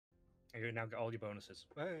You now get all your bonuses.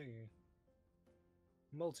 Hey!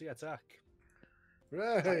 Multi-attack.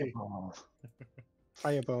 Hooray!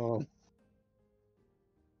 Fireball.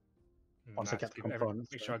 Once I get the Make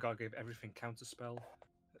components. sure I gotta give everything counter spell.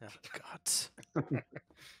 Oh, God.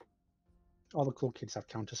 All the cool kids have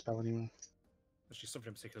counterspell anyway. Actually, something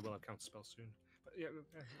in particular will have counter spell soon. But yeah,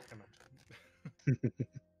 come on.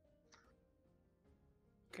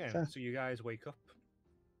 Okay, Fair. so you guys wake up.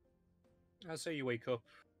 I'd say you wake up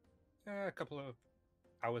a couple of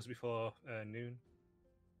hours before noon.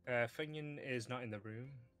 Finion is not in the room.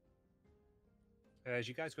 As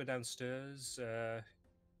you guys go downstairs,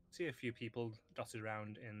 see a few people dotted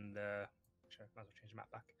around in the. Might as well change the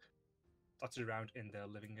map back. Dotted around in the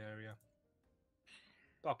living area.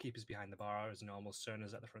 Barkeeper's behind the bar as normal.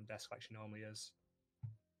 Serna's at the front desk like she normally is.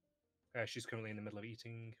 She's currently in the middle of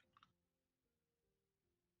eating.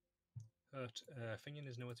 But Finion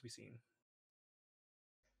is nowhere to be seen.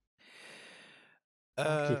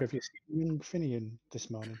 Barkeep, have you seen Finion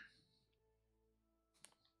this morning?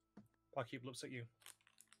 Barkeep looks at you.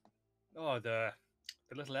 Oh, the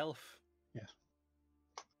little elf. Yes.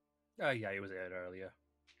 Yeah, he was here earlier.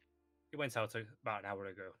 He went out about an hour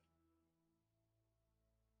ago.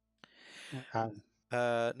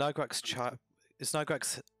 Nargrax is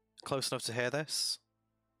Nargrax close enough to hear this?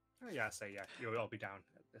 Yeah, I say yeah. You'll all be down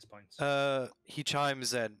at this point. He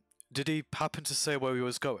chimes in. Did he happen to say where he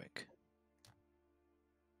was going?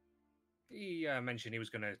 He mentioned he was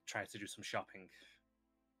going to try to do some shopping.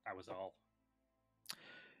 That was all.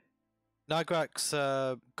 Nargrax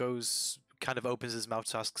kind of opens his mouth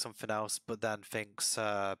to ask something else, but then thinks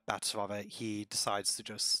better of it. He decides to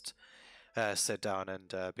just sit down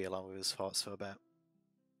and be alone with his thoughts for a bit.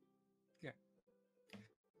 Yeah.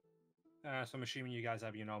 So I'm assuming you guys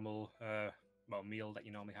have your normal meal that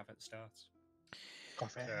you normally have at the start.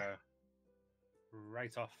 Coffee.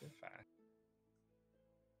 Right off. I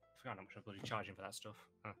forgot how much I'm bloody charging for that stuff.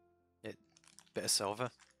 Huh. Bit of silver.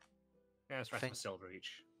 Yeah, it's right for silver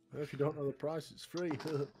each. If you don't know the price, it's free.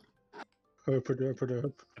 The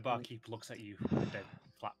barkeep looks at you with a dead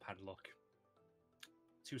flat pan look.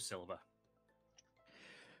 2 silver.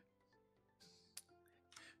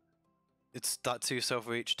 It's that 2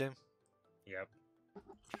 silver each, Dim? Yep.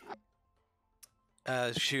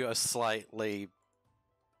 Shoot a slightly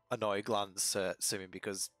annoyed glance at Symeon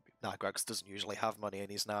because Nargrax doesn't usually have money and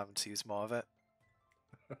he's now having to use more of it.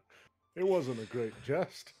 It wasn't a great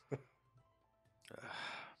jest.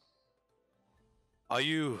 Are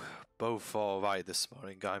you both alright this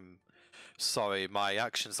morning? I'm sorry, my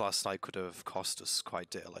actions last night could have cost us quite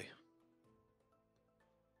dearly.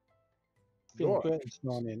 Feeling great this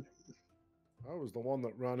morning. I was the one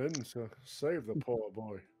that ran in to save the poor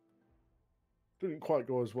boy. Didn't quite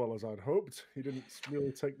go as well as I'd hoped. He didn't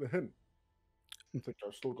really take the hint. I think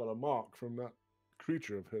I've still got a mark from that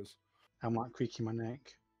creature of his. I'm like creaking my neck.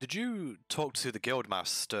 Did you talk to the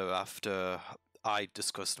guildmaster after I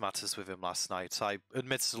discussed matters with him last night?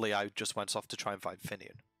 Admittedly, I just went off to try and find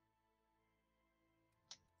Finion.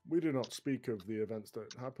 We did not speak of the events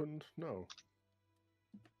that happened, no.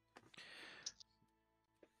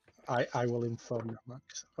 I will inform you,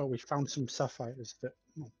 Max. Oh, we found some sapphires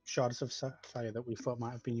shards of sapphire that we thought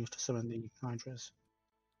might have been used to summon the hydras.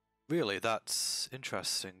 Really, that's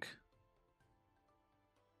interesting.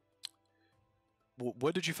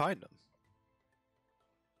 Where did you find them?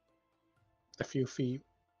 A few feet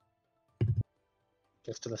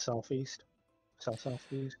just to the southeast.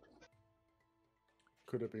 Southeast.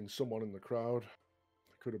 Could have been someone in the crowd.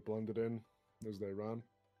 Could have blended in as they ran.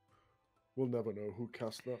 We'll never know who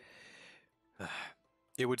cast that.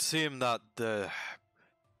 It would seem that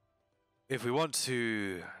if we want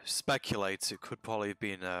to speculate, it could probably have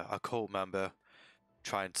been a cult member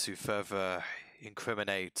trying to further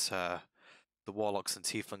incriminate the warlocks and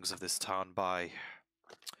tieflings of this town by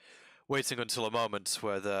waiting until a moment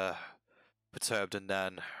where they're perturbed and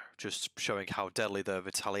then just showing how deadly the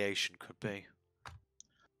retaliation could be.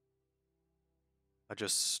 I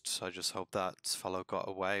just hope that fellow got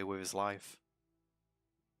away with his life.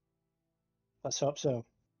 Let's hope so.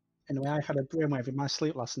 Anyway, I had a brainwave in my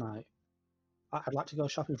sleep last night. I'd like to go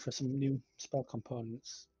shopping for some new spell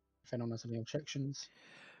components, if anyone has any objections.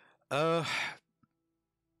 No.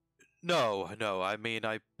 I mean,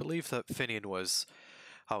 I believe that Finion was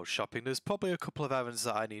out shopping. There's probably a couple of errands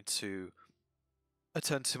that I need to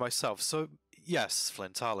attend to myself. So, yes,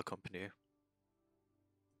 Flint, I'll accompany you.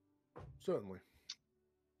 Certainly.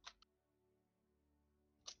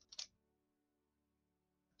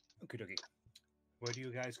 Okie dokie. Where do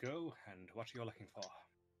you guys go, and what are you looking for?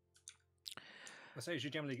 I say you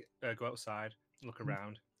should generally go outside, look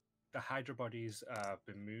around. the Hydra bodies have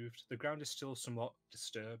been moved. The ground is still somewhat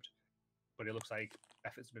disturbed, but it looks like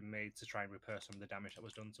efforts have been made to try and repair some of the damage that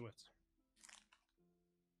was done to it.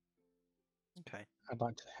 Okay. I'd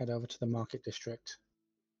like to head over to the market district.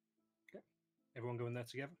 Everyone going there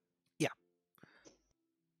together? Yeah.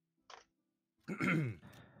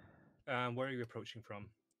 Where are you approaching from?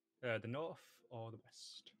 The north or the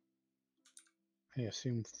west? I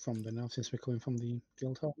assume from the north, since we're coming from the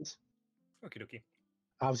guild halls. Okie dokie.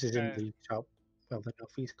 Ours is in the top, well, the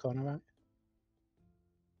northeast corner, right?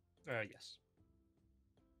 Yes.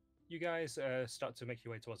 You guys start to make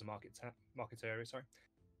your way towards the market area, sorry.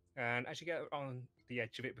 And as you get on the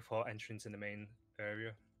edge of it before entering into the main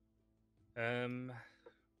area, Nargrax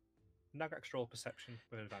roll perception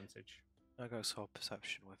with advantage. Nargrax roll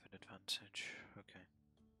perception with an advantage. Okay.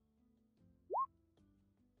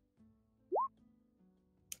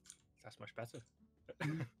 That's much better.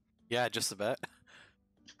 Yeah, just a bit.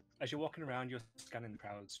 As you're walking around, you're scanning the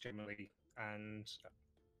crowds generally, and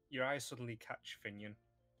your eyes suddenly catch Finion.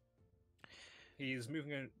 He's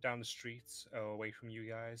moving down the street away from you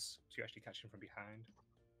guys, so you actually catch him from behind.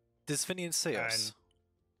 Does Finion see us?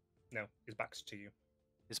 No, his back's to you.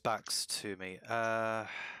 His back's to me. As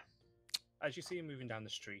you see him moving down the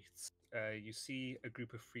street, you see a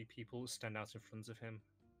group of 3 people stand out in front of him.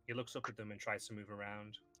 He looks up at them and tries to move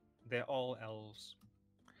around. They're all elves.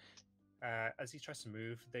 As he tries to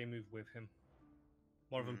move, they move with him.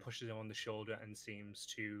 One of them pushes him on the shoulder and seems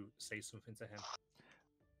to say something to him.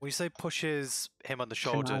 When you say pushes him on the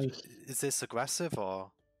shoulder, is this aggressive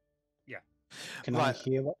or? Yeah. Can I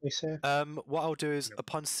hear what they say? What I'll do is, No.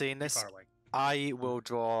 upon seeing Too this, far away. I will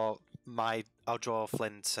draw I'll draw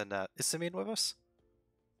Flint and is Symeon with us?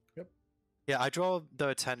 Yep. Yeah, I draw their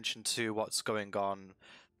attention to what's going on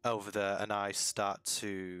over there, and I start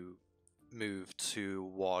to move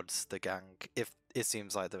towards the gang if it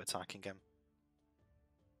seems like they're attacking him.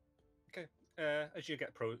 Okay. As you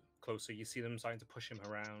get closer, you see them starting to push him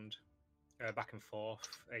around, back and forth.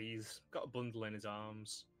 He's got a bundle in his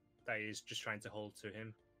arms that he's just trying to hold to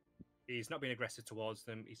him. He's not being aggressive towards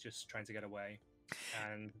them. He's just trying to get away,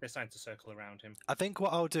 and they're starting to circle around him. I think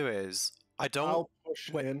what I'll do is I'll push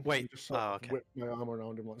in and just sort of okay. whip my arm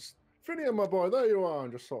around him. Like, Finion, my boy, there you are,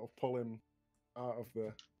 and just sort of pull him out of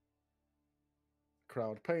the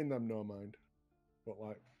crowd, paying them no mind, but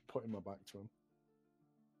like putting my back to him.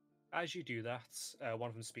 As you do that, one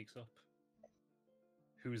of them speaks up.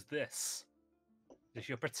 Who's this? Is this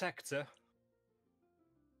your protector?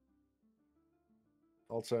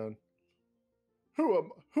 I'll turn.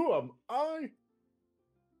 Who am I?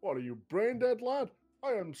 What are you, brain dead, lad?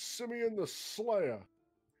 I am Symeon the Slayer.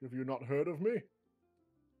 Have you not heard of me?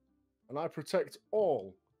 And I protect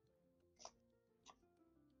all.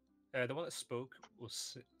 The one that spoke will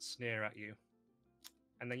sneer at you.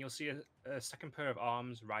 And then you'll see a second pair of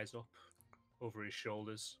arms rise up over his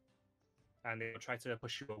shoulders. And they'll try to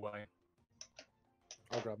push you away.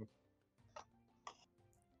 I'll grab him.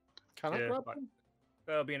 Can I grab him?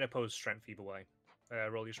 There'll be an opposed strength either way.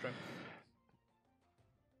 Roll your strength.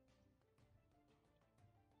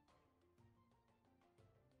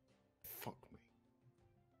 Fuck me.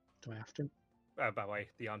 Do I have to? By the way,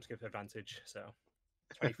 the arms give advantage, so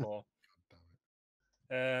 24. God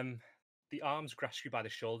damn it. The arms grasp you by the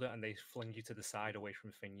shoulder and they fling you to the side away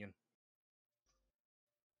from Finion.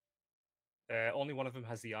 Only one of them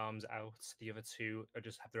has the arms out. The other 2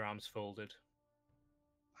 just have their arms folded.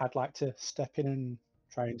 I'd like to step in and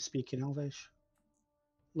try and speak in Elvish.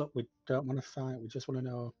 Look, we don't want to fight. We just want to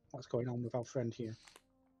know what's going on with our friend here.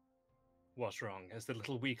 What's wrong? Has the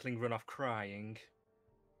little weakling run off crying?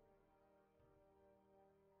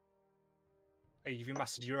 Have you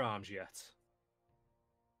mastered your arms yet?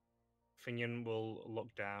 Finion will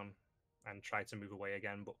look down and try to move away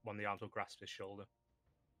again, but one of the arms will grasp his shoulder.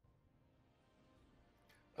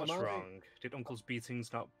 What's wrong? Did Uncle's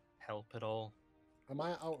beatings not help at all? Am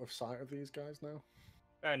I out of sight of these guys now?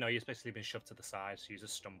 No, you've basically been shoved to the side, so you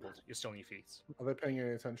just stumbled. You're still on your feet. Are they paying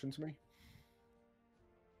any attention to me?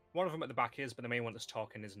 One of them at the back is, but the main one that's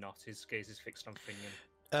talking is not. His gaze is fixed on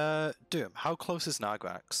Finion. Doom, how close is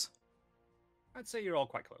Nargrax? I'd say you're all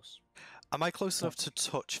quite close. Am I close enough to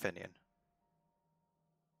touch Finion?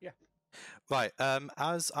 Yeah. Right,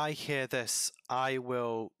 as I hear this, I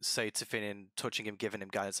will say to Finion, touching him, giving him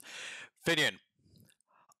guidance, Finion,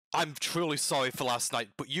 I'm truly sorry for last night,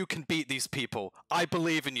 but you can beat these people. I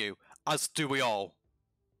believe in you, as do we all.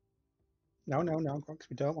 No, Grox,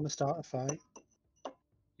 we don't want to start a fight.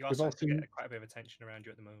 You also have to get quite a bit of attention around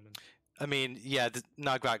you at the moment. I mean, yeah,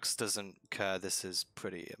 Nargrax doesn't care. This is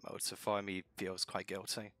pretty emotive for him. He feels quite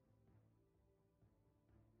guilty.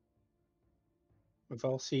 We've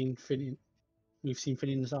all seen Finion. We've seen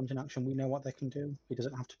Finion's arms in action. We know what they can do. He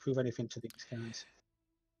doesn't have to prove anything to these guys.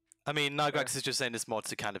 I mean, Nargrax is just saying this more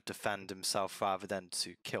to kind of defend himself rather than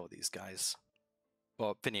to kill these guys.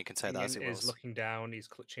 Well, Finion can say that as he Finion is wills. looking down. He's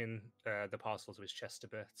clutching the parcels of his chest a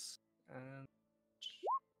bit. And...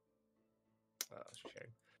 oh, that's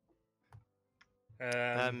a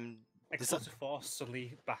shame. Explosive force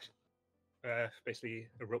suddenly basically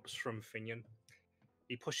erupts from Finion.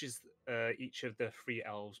 He pushes each of the 3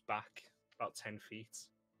 elves back about 10 feet,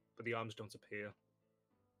 but the arms don't appear.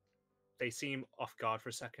 They seem off guard for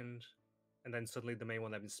a second, and then suddenly the main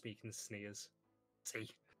one they've been speaking sneers. See,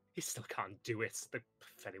 he still can't do it, the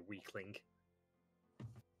pathetic weakling.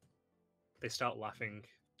 They start laughing,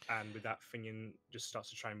 and with that, Finion just starts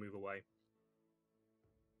to try and move away.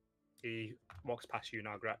 He walks past you,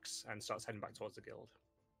 Nargrax, and starts heading back towards the guild.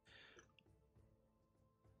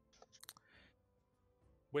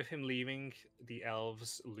 With him leaving, the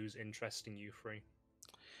elves lose interest in you three.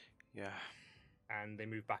 Yeah. And they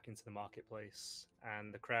move back into the marketplace,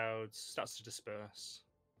 and the crowd starts to disperse.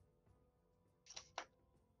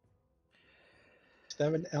 Is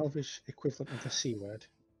there an elvish equivalent of the C word?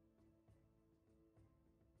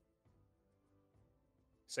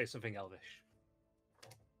 Say something elvish.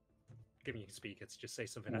 Give me a speaker to just say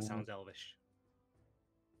something that sounds elvish.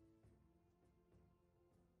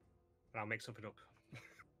 And I'll make something up.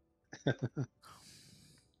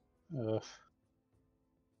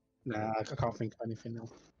 Nah, I can't think of anything now.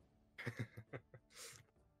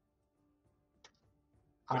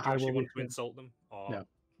 Would you actually want to insult them? Or...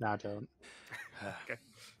 No, I don't. Okay.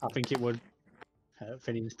 I think it would hurt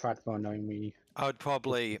Finion's pride more knowing we... I would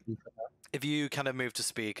probably, if you kind of move to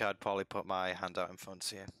speak, I'd probably put my hand out in front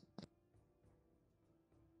of you.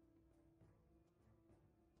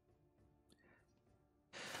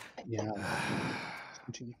 Yeah. Let's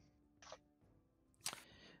continue.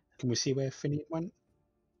 Can we see where Finion went?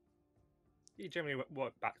 He generally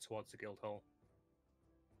walked back towards the guild hall.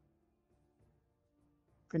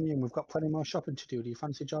 Finion, we've got plenty more shopping to do. Do you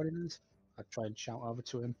fancy joining us? I'd try and shout over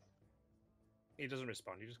to him. He doesn't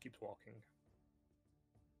respond, he just keeps walking.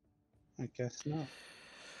 I guess not.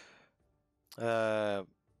 Uh,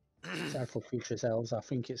 For future elves, I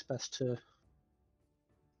think it's best to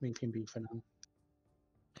leave him be for now.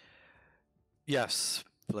 yes,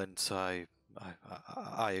 Flint, I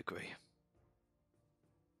agree.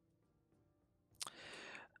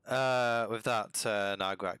 With that,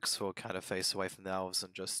 Nargrax will kind of face away from the elves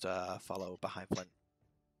and just follow behind Flint.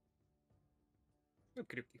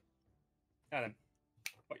 Okie dokie. Now then,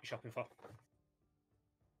 what are you shopping for?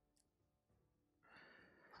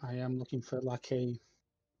 I am looking for like a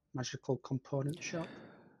magical component shop.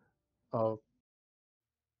 Or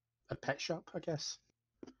a pet shop, I guess.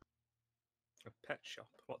 A pet shop?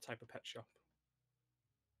 What type of pet shop?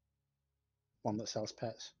 One that sells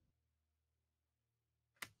pets.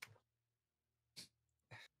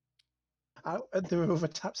 There are other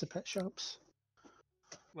types of pet shops.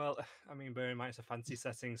 Well, I mean, bear in mind it's a fancy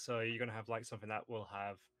setting, so you're going to have like something that will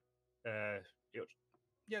have, yeah,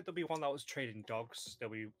 there'll be one that was trading dogs.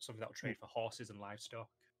 There'll be something that will trade for horses and livestock.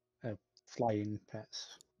 Flying pets.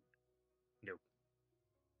 No.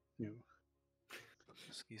 No.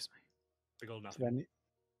 Excuse me. Big old Is nothing.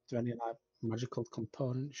 there any like magical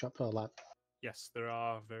component shop or like? Yes, there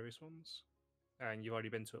are various ones, and you've already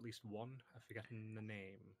been to at least one. I've forgotten the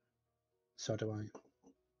name. So do I. I'm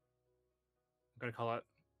going to call it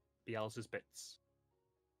Bielsa's Bits.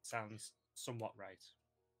 Sounds somewhat right.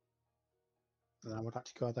 And I would like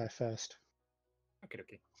to go there first. Okay.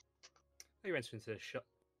 You enter into the shop.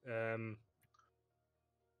 An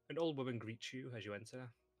old woman greets you as you enter.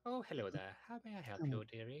 Oh, hello there. How may I help you,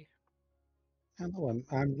 dearie? Hello,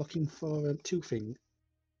 I'm looking for two things.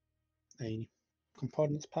 A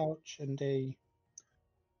components pouch and a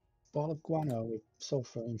ball of guano with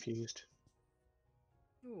sulfur infused.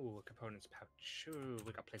 Ooh, a components pouch. Ooh,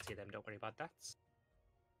 we got plenty of them, don't worry about that. Just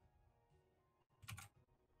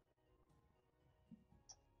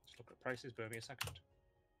look at prices, bear me a second.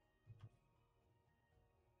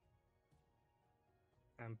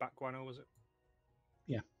 And back guano, was it?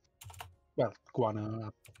 Yeah. Well, guano, I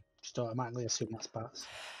just automatically assume that's bats.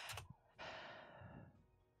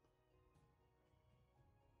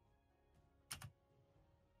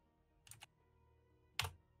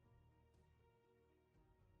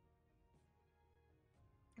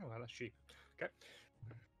 Oh, well, that's cheap.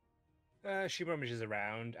 Okay. She rummages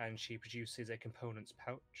around and she produces a components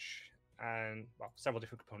pouch and, well, several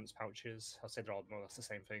different components pouches. I'll say they're all more or less the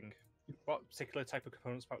same thing. What particular type of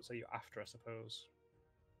components pouch are you after, I suppose?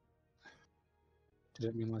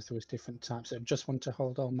 Didn't realise there was different types. I just want to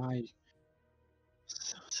hold all my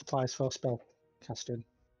Supplies for spell casting.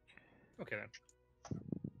 Okay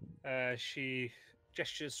then. She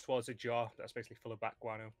gestures towards a jar that's basically full of bat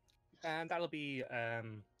guano, and that'll be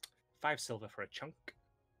 5 silver for a chunk.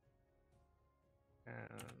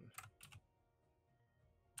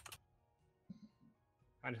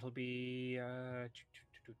 And it'll be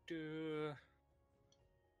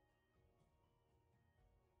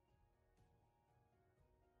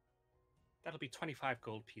that'll be 25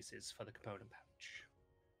 gold pieces for the component pouch.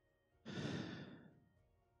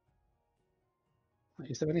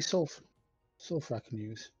 Is there any sulfur I can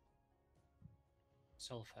use?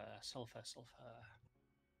 Sulfur.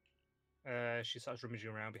 She starts rummaging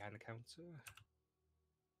around behind the counter.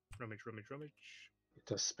 Rummage. It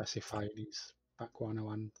does specify these bat guano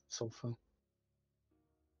and sulfur.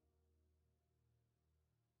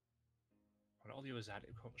 When all the others had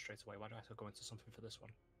it come straight away, why do I have to go into something for this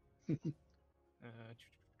one?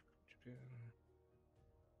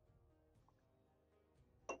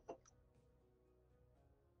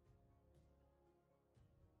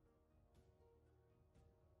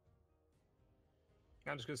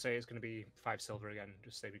 I'm just going to say it's going to be 5 silver again,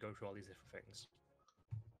 just say we go through all these different things.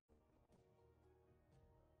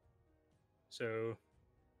 So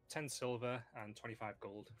 10 silver and 25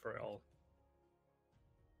 gold for it all.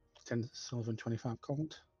 10 silver and 25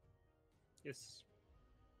 gold. Yes.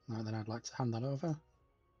 Right, then I'd like to hand that over.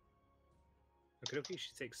 Okay,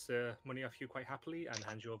 she takes the money off you quite happily and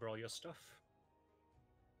hands you over all your stuff.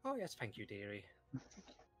 Oh yes, thank you, dearie.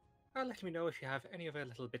 Let me know if you have any other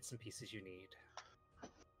little bits and pieces you need.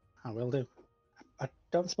 I will do. I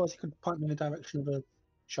don't suppose you could point me in the direction of a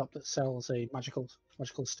shop that sells a magical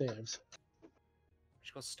staves.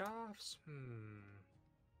 Magical staffs?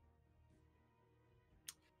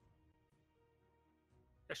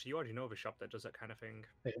 Actually, you already know of a shop that does that kind of thing.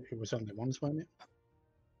 It was only once, wasn't it?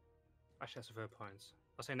 Actually, that's a fair point.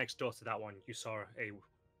 I'll say next door to that one, you saw a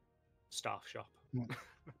staff shop.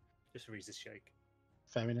 Just for Reese's shake.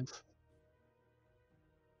 Fair enough.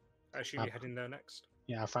 I assume you're heading there next?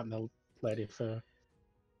 Yeah, I found the lady for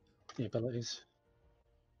the abilities.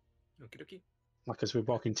 Okie dokie. Like as we're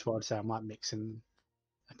walking towards her, I might mix in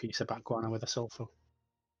a piece of bat guano with a sulfur.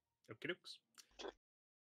 Okie dokes.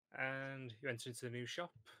 And you enter into the new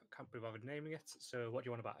shop. Can't be bothered naming it. So, what do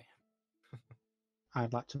you want to buy?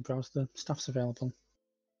 I'd like to browse the stuffs available.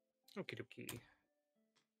 Okie dokie. You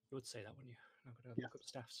would say that, wouldn't you? I'm going to look up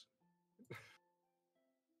staffs.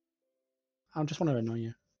 I just want to annoy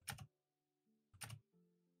you.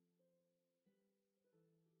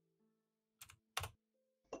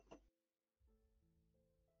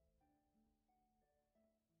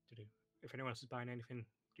 If anyone else is buying anything,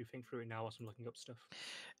 do you think through it now whilst I'm looking up stuff?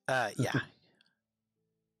 Yeah.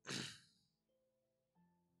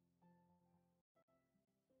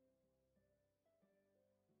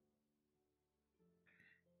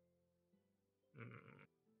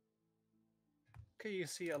 Okay, you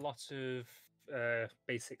see a lot of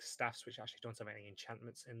basic staffs which actually don't have any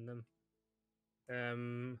enchantments in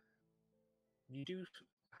them. You do,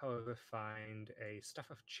 however, find a staff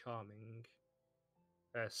of charming,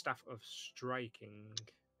 a staff of striking,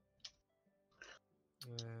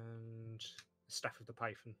 and a staff of the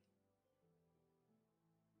python.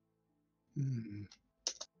 I'm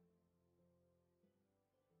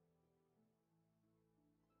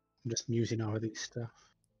just musing over these stuff.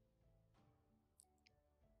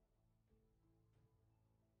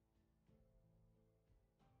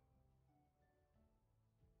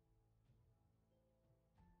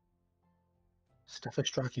 Staff of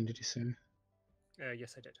striking, did you say?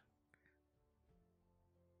 Yes, I did.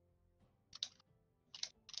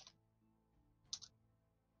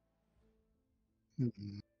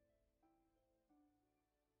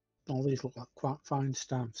 All these look like quite fine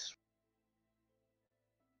staffs.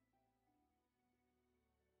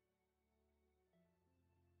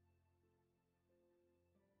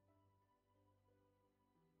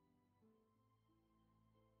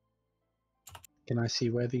 Can I see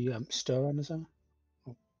where the store owners are?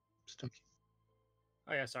 Oh, stuck.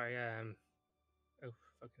 Oh yeah, sorry. Oh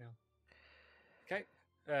fucking hell. Okay.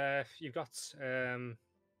 You've got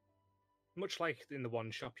much like in the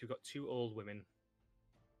one shop, you've got 2 old women.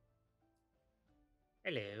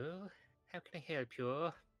 Hello. How can I help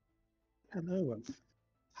you? Hello.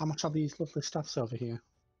 How much are these lovely staffs over here?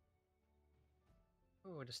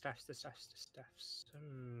 Oh, the staffs.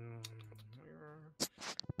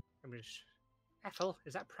 I'm just... Ethel,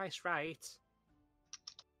 is that price right?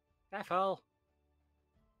 Ethel!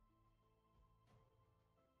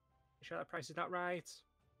 You sure that price is not right?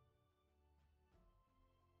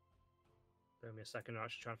 Give me a second, I'm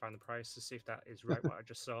actually trying to find the price to see if that is right what I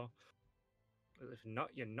just saw. If not,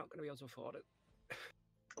 you're not going to be able to afford it.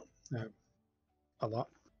 A lot.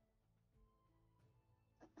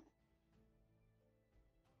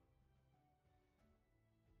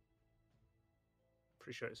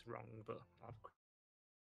 Pretty sure it's wrong, but I'll have a quick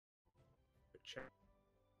check.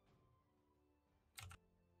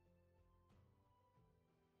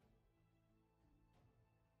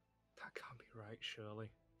 That can't be right, surely.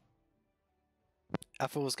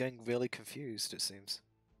 Ethel was getting really confused, it seems.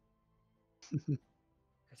 It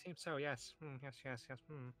seems so, yes. Yes.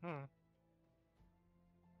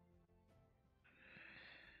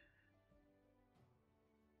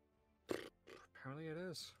 Apparently it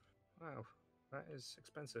is. Wow, that is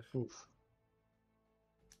expensive. Oof.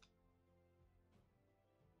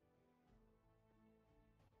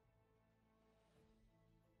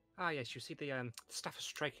 Ah, yes, you see the staff of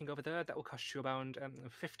striking over there? That will cost you around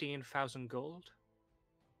 15,000 gold.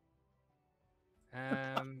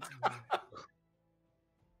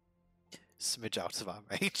 Smidge out of our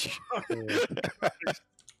range.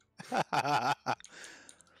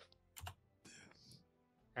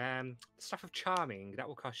 Staff of charming, that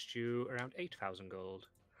will cost you around 8,000 gold.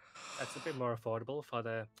 That's a bit more affordable for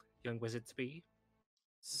the young wizard to be.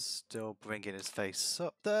 Still bringing his face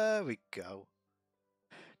up. There we go.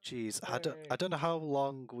 Jeez, I Yay. don't know how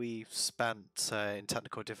long we've spent in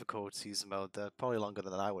technical difficulties mode. They're probably longer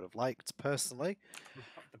than I would have liked, personally. We've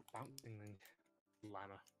got the bouncing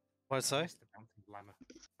llama. What'd I say? The bouncing llama.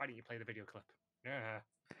 Why didn't you play the video clip? Yeah.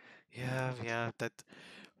 Yeah.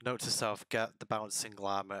 Note to self: get the bouncing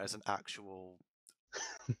llama as an actual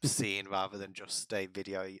scene rather than just a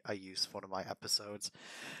video I use for one of my episodes.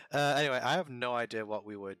 Anyway, I have no idea what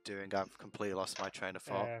we were doing. I've completely lost my train of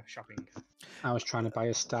thought. Shopping. I was trying to buy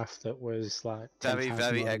a staff that was like 10 Very, times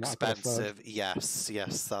very more than what I could afford. expensive. Yes,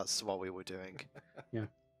 that's what we were doing. You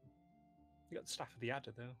got the staff of the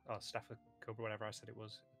adder though, or staff of cobra, whatever I said it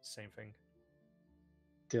was. Same thing.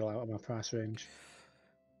 Deal out of my price range.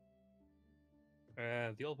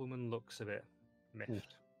 The old woman looks a bit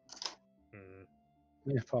miffed.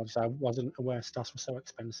 Yeah, apologies. I wasn't aware staffs were so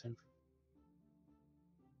expensive.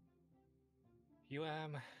 You you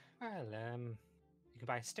can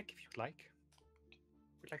buy a stick if you'd like.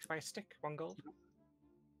 Would you like to buy a stick? 1 gold?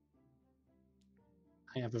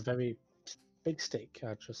 I have a very big stick.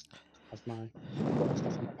 I just have my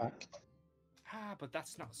stuff on my back. Ah, but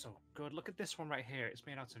that's not so good. Look at this one right here. It's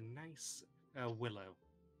made out of nice willow.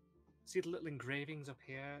 See the little engravings up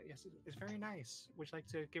here? Yes, it's very nice. Would you like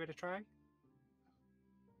to give it a try?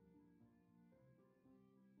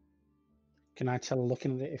 Can I tell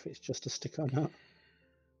looking at it if it's just a stick or not?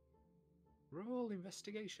 Roll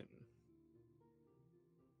investigation.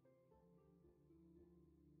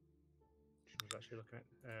 She was actually looking at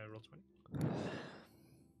roll 20.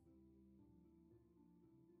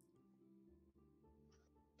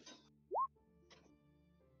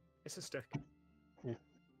 It's a stick. Yeah.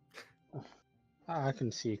 I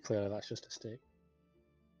can see clearly that's just a stick.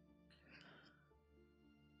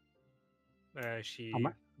 She Am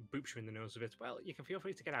I- boops you in the nose with it. Well, you can feel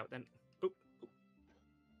free to get out then. Boop.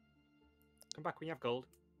 Come back when you have gold.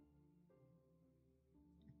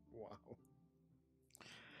 Wow.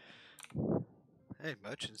 Hey,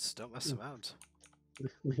 merchants, don't mess around.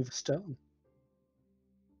 Leave a stone.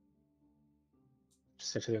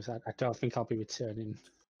 Just say to the other side, I don't think I'll be returning.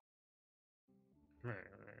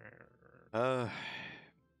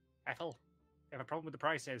 Ethel, you have a problem with the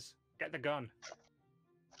prices. Get the gun.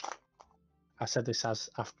 I said this as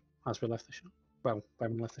we left the shop. Well,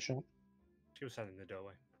 when we left the shop. She was standing in the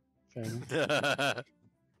doorway. Fair enough.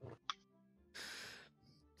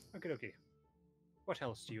 Okay. What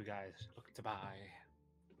else do you guys look to buy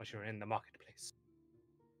once you're in the marketplace?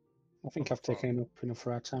 I think I've taken enough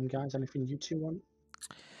for our time, guys. Anything you two want?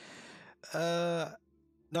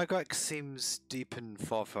 Nargrax seems deep in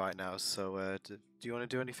thought right now, so do you want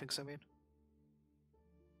to do anything, Symeon?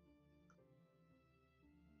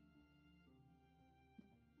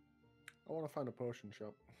 I want to find a potion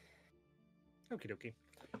shop. Okie dokie.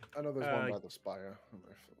 I know there's one by the spire.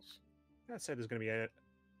 I'd say there's going to be a...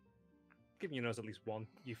 Giving your nose at least one.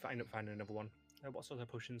 You end up finding another one. What sort of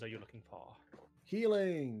potions are you looking for?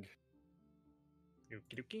 Healing!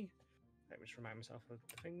 Okie dokie. Let me just remind myself of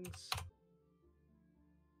the things.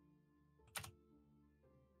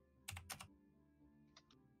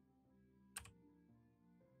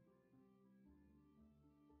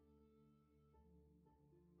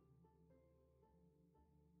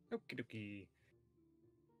 Okie dokie.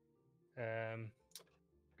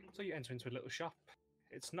 So you enter into a little shop.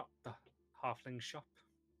 It's not the halfling shop.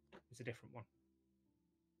 It's a different one.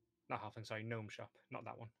 Not halfling, sorry, gnome shop. Not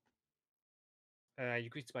that one. You're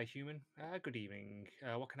greeted by human. Good evening.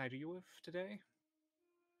 What can I do you with today?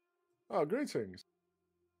 Oh, greetings.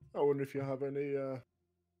 I wonder if you have any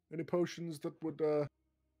potions that would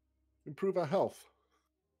improve our health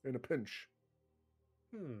in a pinch.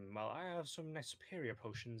 Well, I have some nice superior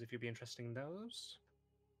potions if you'd be interested in those.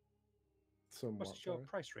 What Somewhat, is your sorry.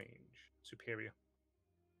 price range? Superior.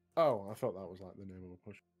 Oh, I thought that was like the name of a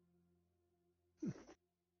potion.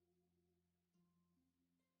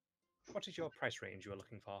 What is your price range you are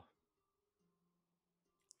looking for?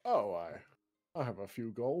 Oh, I have a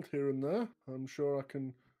few gold here and there. I'm sure I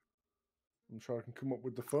can come up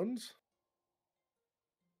with the funds.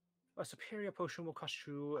 A superior potion will cost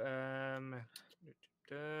you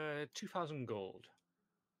 2,000 gold.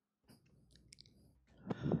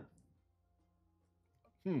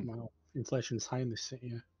 Wow, inflation's high in this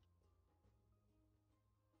city.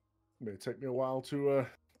 May take me a while to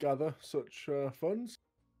gather such funds.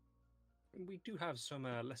 We do have some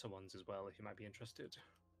lesser ones as well, if you might be interested.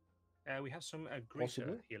 We have some greater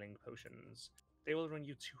Possibly. healing potions. They will run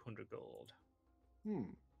you 200 gold.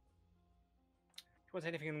 Hmm. If you want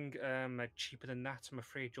anything cheaper than that, I'm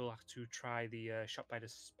afraid you'll have to try the shop by the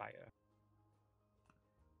spire.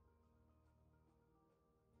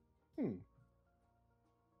 Hmm.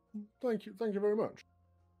 Thank you very much.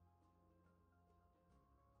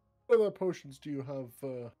 What other potions do you have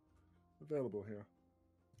available here?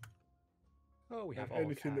 Oh, we have all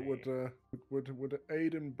Anything that would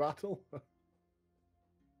aid in battle?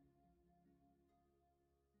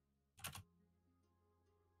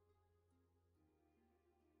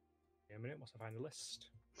 a minute once I find the list.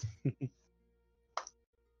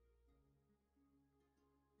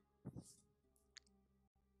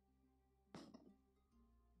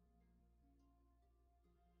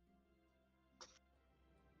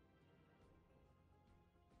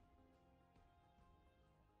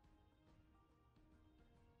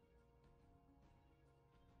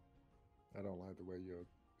 I don't like the way you're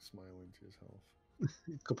smiling to yourself.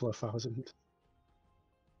 A couple of thousand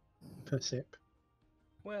per sip.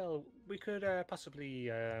 Well, we could possibly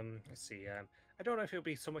let's see. I don't know if it'll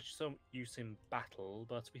be so much use in battle,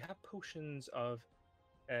 but we have potions of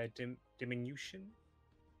diminution.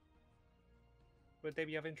 Would they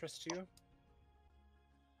be of interest to you?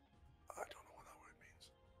 I don't know what that word means.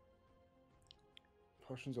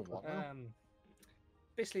 Potions of what now?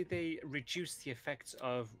 Basically, they reduce the effects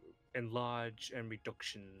of enlarge and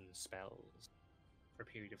reduction spells for a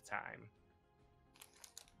period of time.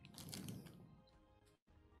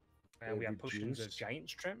 We have potions of giant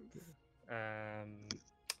strength,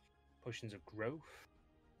 potions of growth,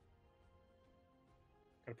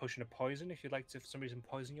 got a potion of poison if you'd like to, for some reason,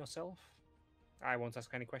 poison yourself. I won't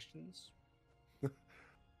ask any questions.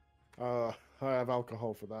 I have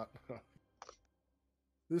alcohol for that.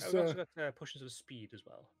 We've also got potions of speed as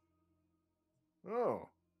well. Oh.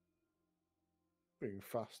 Being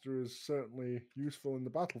faster is certainly useful in the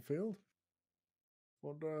battlefield.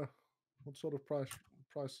 What sort of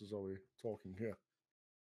prices are we talking here?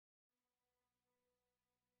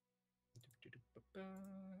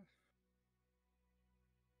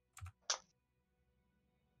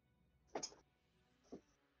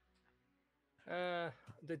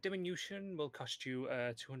 The diminution will cost you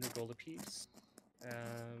 200 gold apiece.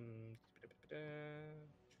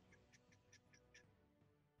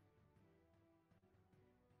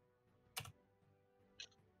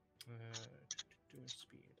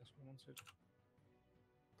 Speed, that's what I wanted.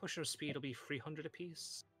 Potion of speed will be 300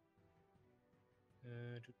 apiece.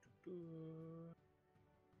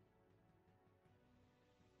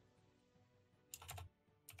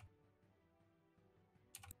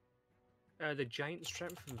 The giant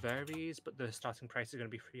strength varies, but the starting price is going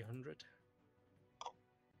to be 300.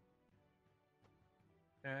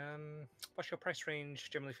 What's your price range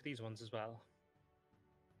generally for these ones as well?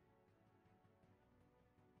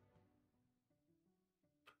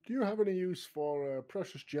 Do you have any use for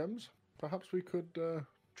precious gems? Perhaps we could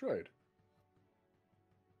trade.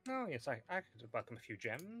 Oh yes, I could welcome a few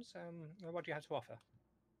gems. What do you have to offer?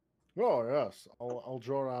 Oh yes, I'll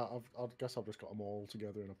draw out. I guess I've just got them all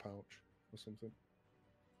together in a pouch or something.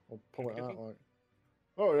 I'll pull it out like.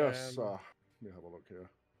 Oh yes. Let me have a look here.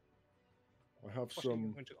 I have what some. Are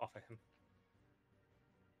you going to offer him?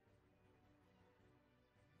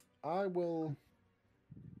 I will.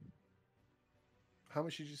 How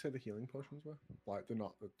much did you say the healing potions were? Like they're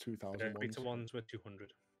not the 2,000 ones. Greater ones were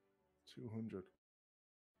 200. 200.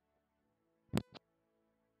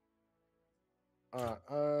 Alright,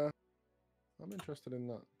 I'm interested in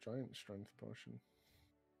that giant strength potion.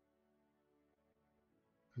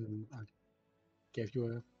 I gave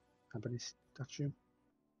you a company statue.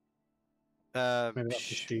 Maybe that's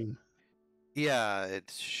just Doom. Yeah,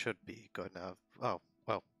 it should be good now. Oh,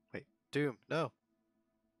 well, wait. Doom, no.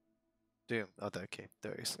 Doom. Oh, okay,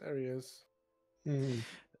 there he is. There he is.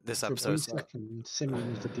 This For a episode's second, Symeon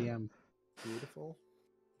was the DM. Beautiful.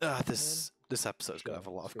 this episode's gonna have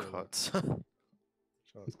a lot of Sure. cuts.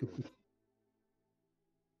 Sure, it's good.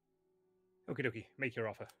 Okie dokie, make your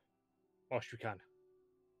offer. Whilst you can.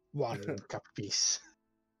 One cup apiece.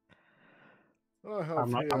 I have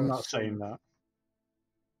I'm here not some, saying that.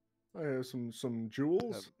 I have some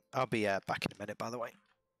jewels. I'll be back in a minute, by the way.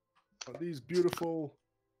 These beautiful.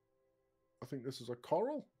 I think this is a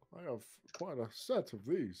coral. I have quite a set of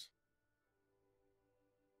these.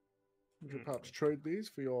 Would you perhaps trade these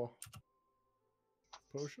for your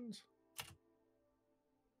potions?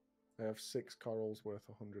 I have 6 corals worth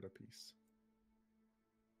 100 apiece.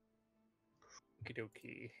 Okie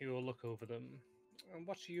dokie, he will look over them. And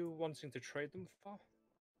what are you wanting to trade them for?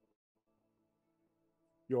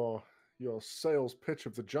 Your sales pitch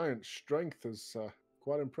of the giant strength is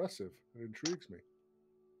quite impressive. It intrigues me.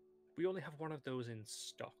 We only have one of those in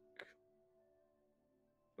stock.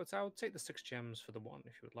 But I'll take the 6 gems for the one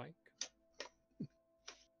if you would like.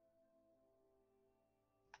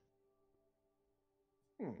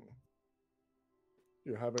 Do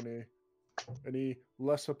you have any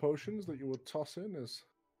lesser potions that you would toss in as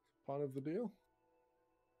part of the deal?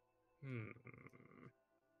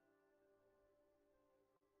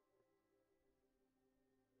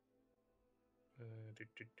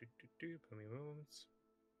 Put me moments.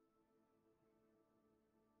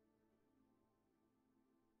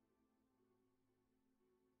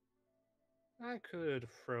 I could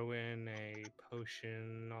throw in a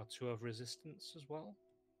potion or 2 of resistance as well.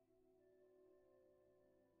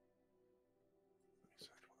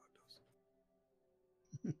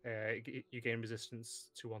 You gain resistance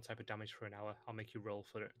to one type of damage for an hour. I'll make you roll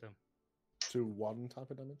for it though. To one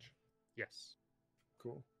type of damage? Yes.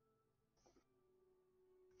 Cool.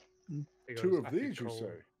 It 2 goes of these, you ethical-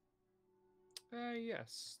 say?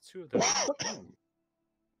 Yes, 2 of them.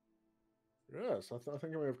 Yes, I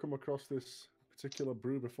think I may have come across this particular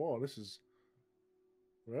brew before. This is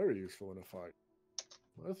very useful in a fight.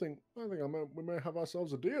 I think we may have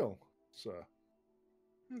ourselves a deal, sir.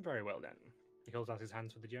 Very well then. He holds out his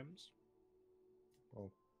hands for the gems.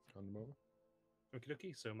 I'll hand them over. Okie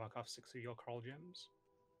dokie, so mark off 6 of your coral gems.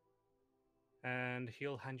 And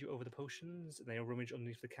he'll hand you over the potions, and they'll rummage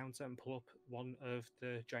underneath the counter and pull up one of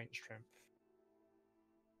the giant strength.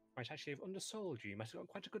 Might actually have undersold you. You might have got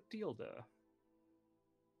quite a good deal there.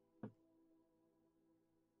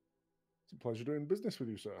 It's a pleasure doing business with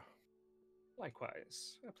you, sir.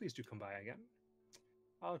 Likewise. Please do come by again.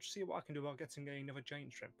 I'll see what I can do about getting another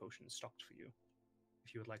giant strength potion stocked for you,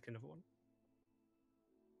 if you would like another one.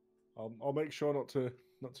 I'll make sure not to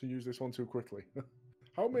use this one too quickly.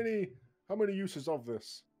 How many uses of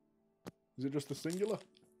this? Is it just the singular?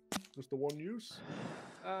 Just the one use?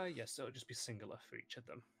 Yes, it'll just be singular for each of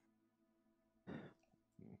them.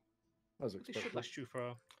 As It should expected. last you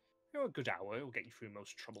for a good hour. It will get you through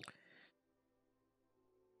most trouble.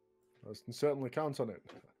 I can certainly count on it.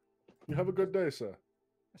 You have a good day, sir.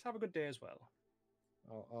 Let's have a good day as well.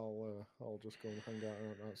 I'll just go and hang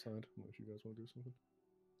out outside if you guys want to do something.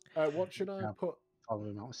 What should I Yeah. put Follow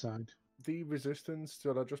him outside. the resistance?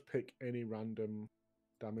 Should I just pick any random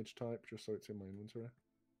damage type just so it's in my inventory?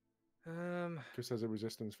 Because there's a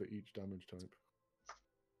resistance for each damage type.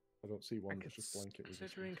 I don't see one that's just blanket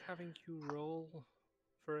Considering resistance. having you roll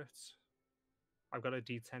for it, I've got a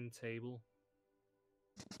D10 table,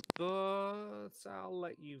 but I'll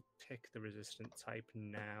let you pick the resistant type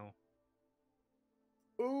now.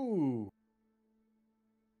 Ooh!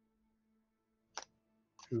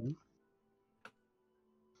 Who?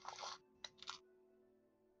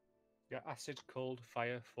 Yeah, acid, cold,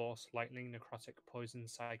 fire, force, lightning, necrotic, poison,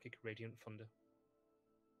 psychic, radiant, thunder.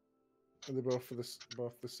 Are they both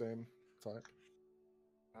the same type?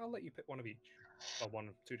 I'll let you pick one of each, or one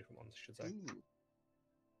of 2 different ones, I should say. Ooh. That'd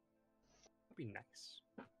be nice.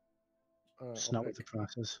 It's not with the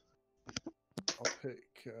classes. I'll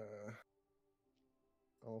pick.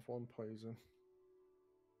 I'll have 1 poison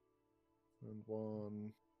and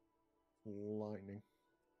 1 lightning.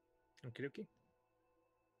 Okie dokie.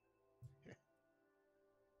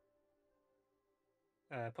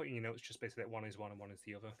 Put in your notes just basically that one is one and one is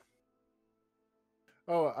the other.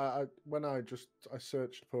 Oh, when I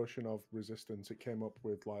searched potion of resistance, it came up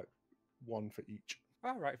with like 1 for each.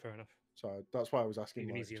 Oh, right, fair enough. So that's why I was asking.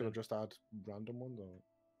 Even Like, easier should I then. just add random ones? Or...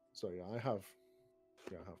 So yeah, I have.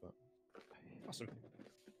 Yeah, I have that. Awesome.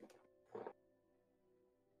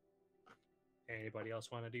 Anybody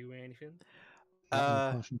else want to do anything? Not in the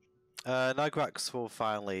Uh, potion. Nargrax will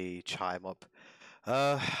finally chime up.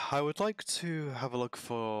 I would like to have a look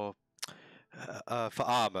for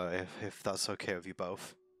armor, if that's okay with you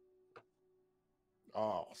both.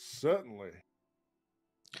 Oh, certainly.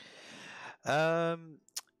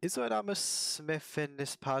 Is there an armor smith in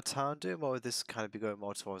this part of town, Doom, or would this kind of be going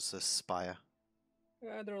more towards the spire?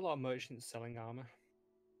 There are a lot of merchants selling armor.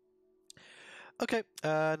 Okay,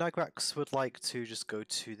 Nargrax would like to just go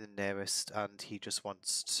to the nearest, and he just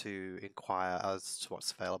wants to inquire as to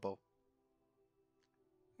what's available.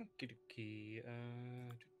 Okie dokie.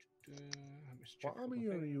 What armor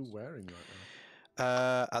are you wearing right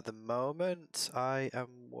now? At the moment, I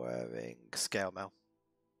am wearing scale mail.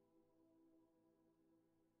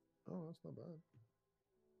 Oh, that's not bad.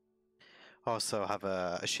 Also have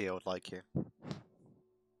a shield like you.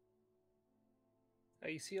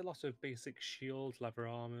 You see a lot of basic shield, leather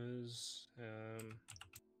armors.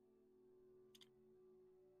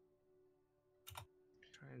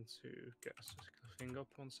 Trying to get a particular thing up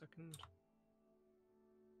 1 second.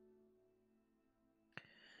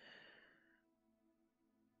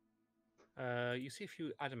 You see a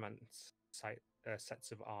few adamant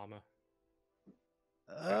sets of armor.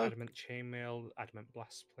 Adamant chainmail, adamant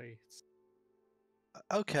blast plates.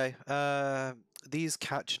 Okay, these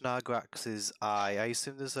catch Nargrax's eye. I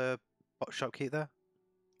assume there's a shopkeep there?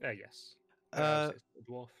 Yes. It's a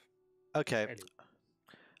dwarf. Okay. Anyway.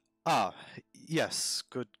 Ah, yes.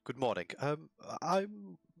 Good morning.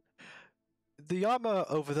 The armor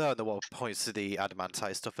over there on the wall points to the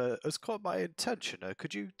adamantite stuff. Has caught my attention.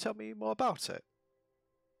 Could you tell me more about it?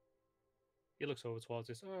 He looks over towards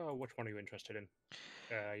this. Oh, which one are you interested in?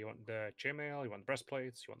 You want the chainmail? You want the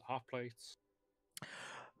breastplates? You want the half plates?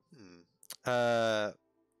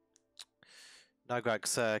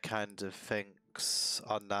 Nargrax kind of thinks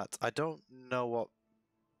on that. I don't know what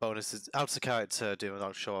bonuses, out of character, I'm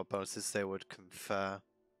not sure what bonuses they would confer.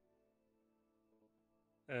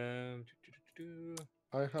 I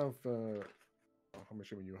have. I'm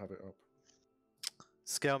assuming you have it up.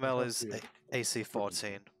 Scale mail is AC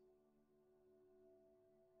 14.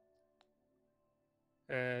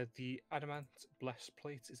 The adamant blast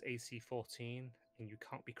plate is AC 14, and you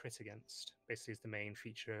can't be crit against. Basically, it's the main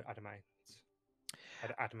feature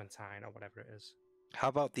adamantine or whatever it is. How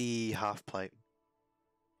about the half plate?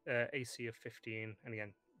 AC of 15, and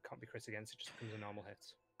again, can't be crit against. It just becomes a normal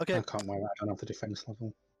hit. Okay. I can't wear that. I don't have the defense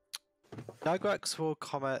level. Nargrax will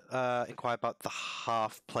inquire about the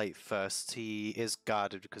half plate first. He is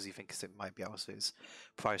guarded because he thinks it might be out of his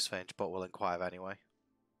price range, but will inquire anyway.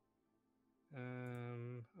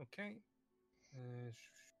 Okay.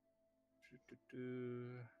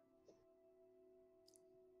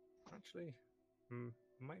 Actually,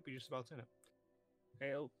 might be just about in it.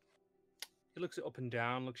 He looks it up and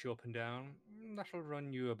down, looks you up and down. That'll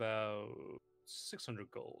run you about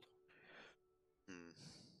 600 gold.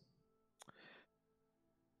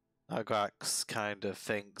 Nargrax kind of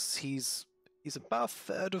thinks he's about a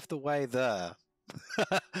third of the way there,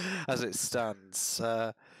 as it stands.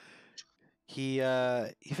 He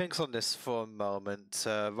thinks on this for a moment,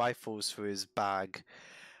 rifles through his bag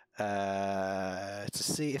to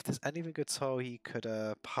see if there's anything at all he could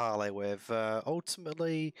parlay with.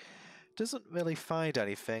 Ultimately, doesn't really find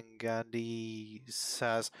anything, and he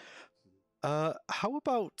says, "How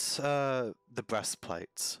about the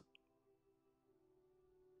breastplates?"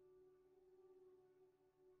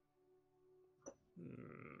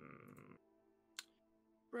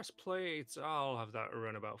 Breastplates, I'll have that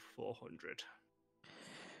run about 400.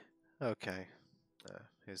 Okay.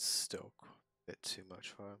 It's still a bit too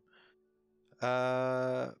much for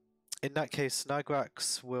him. In that case,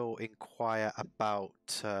 Nargrax will inquire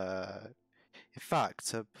about... in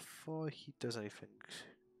fact, before he does anything...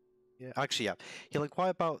 Yeah, actually, yeah. He'll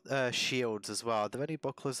inquire about shields as well. Are there any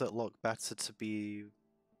bucklers that look better to be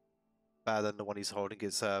better than the one he's holding?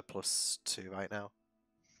 It's +2 right now.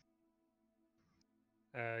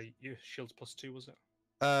 Your shield's +2, was it?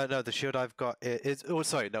 No, the shield I've got is... Oh,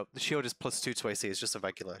 sorry, no. The shield is +2 to AC. It's just a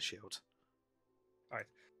regular shield. Alright.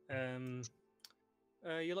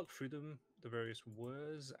 You look through them, the various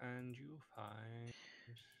words, and you find...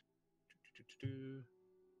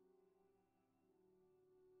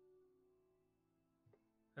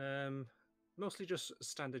 mostly just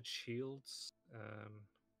standard shields.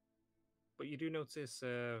 But you do notice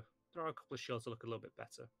there are a couple of shields that look a little bit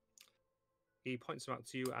better. He points them out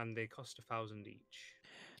to you, and they cost 1,000 each.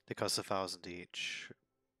 They cost 1,000 each.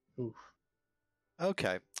 Oof.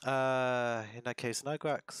 Okay. In that case,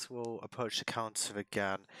 Nargrax will approach the counter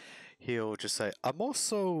again. He'll just say, "I'm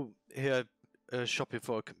also here shopping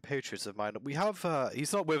for a compatriot of mine. We have.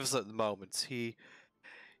 He's not with us at the moment. He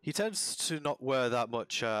He tends to not wear that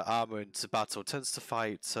much armor into battle. Tends to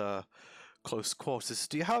fight close quarters.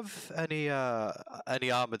 Do you have any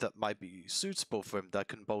armor that might be suitable for him that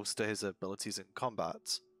can bolster his abilities in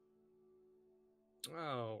combat?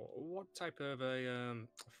 Oh, what type of a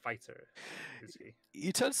fighter is he?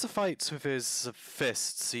 He tends to fight with his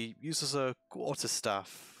fists. He uses a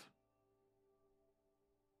quarterstaff.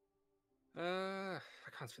 I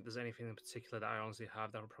can't think there's anything in particular that I honestly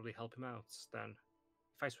have that would probably help him out. Then,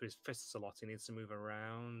 he fights with his fists a lot. He needs to move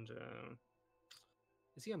around.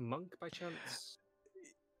 Is he a monk by chance?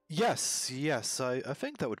 Yes, yes. I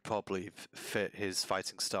think that would probably fit his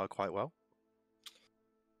fighting style quite well.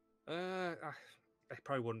 It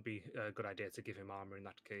probably wouldn't be a good idea to give him armor in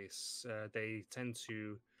that case. They tend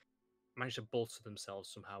to manage to bolster themselves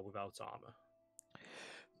somehow without armor.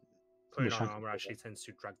 Putting on armor actually tends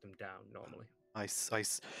to drag them down normally.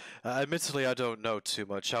 Admittedly, I don't know too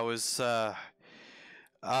much. I was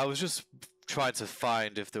just trying to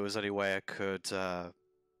find if there was any way I could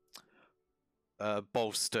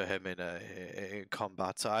bolster him in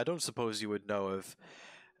combat. I don't suppose you would know of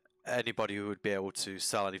anybody who would be able to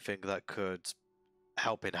sell anything that could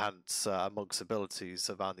help enhance a monk's abilities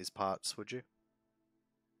around these parts, would you?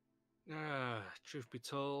 Truth be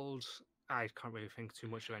told, I can't really think too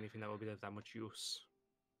much of anything that would be of that much use.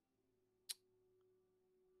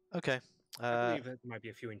 Okay. I believe there might be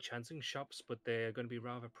a few enchanting shops, but they're going to be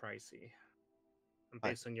rather pricey. And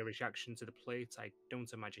based on your reaction to the plate, I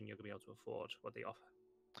don't imagine you're going to be able to afford what they offer.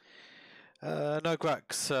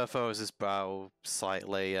 Nargrax furrows his brow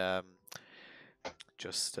slightly,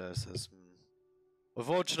 just says,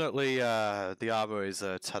 unfortunately, the armor is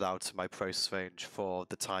tad out of my price range for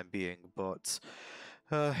the time being, but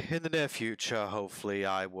in the near future, hopefully,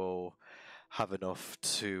 I will have enough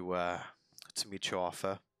to meet your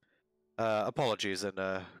offer. Apologies and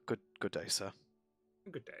good day, sir.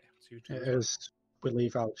 Good day to you too. As we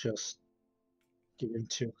leave, I'll just give him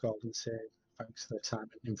 2 calls and say thanks for the time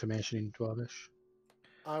and information in Dwarvish.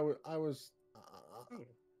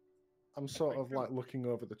 I'm sort of like looking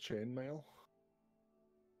over the chainmail.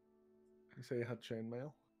 You say you had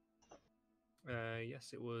chainmail?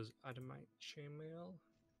 Yes, it was Adamite chainmail.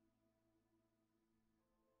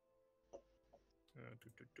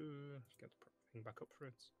 Get the thing back up for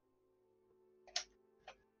it.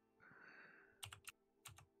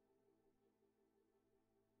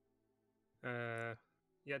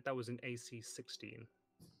 Yeah, that was an AC 16.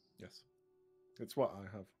 Yes, it's what I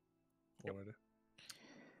have already.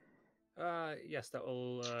 Yes, that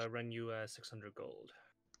will run you 600 gold,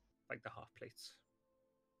 like the half plates.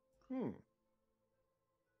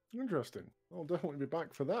 Interesting. I'll definitely be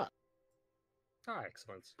back for that. Ah,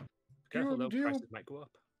 excellent. Careful though, prices might go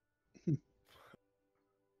up.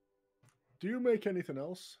 Do you make anything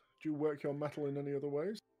else? Do you work your metal in any other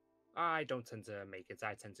ways? I don't tend to make it.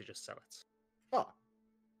 I tend to just sell it. Ah,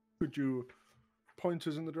 could you point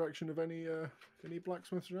us in the direction of any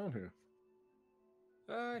blacksmiths around here?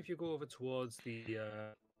 If you go over towards the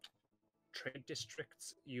trade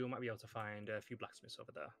districts, you might be able to find a few blacksmiths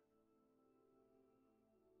over there.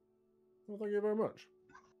 Well, thank you very much.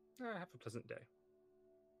 Have a pleasant day.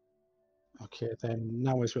 Okay, then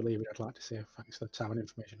now as we're leaving, I'd like to say thanks for the time and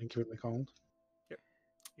information and give it the call. Yep.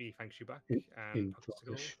 He thanks you back In and pockets the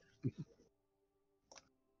gold. Dwarvish.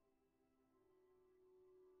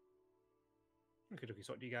 Okay,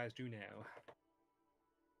 so what do you guys do now?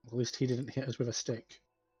 At least he didn't hit us with a stick.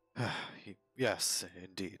 Yes,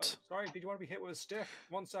 indeed. Sorry, did you want to be hit with a stick?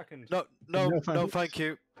 1 second. No, thank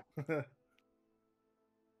you.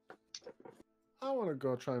 I want to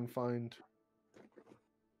go try and find...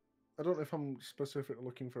 I don't know if I'm specifically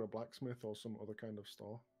looking for a blacksmith or some other kind of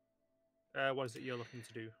store. What is it you're looking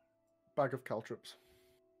to do? Bag of caltrips.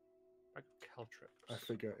 Bag of caltrips. I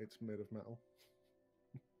figure it's made of metal.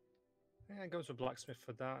 Yeah, go to a blacksmith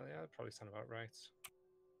for that. Yeah, that'd probably sound about right.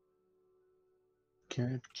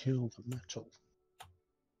 Can't kill the metal.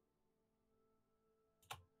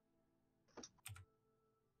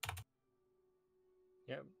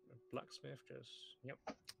 Yep, blacksmith just... Yep.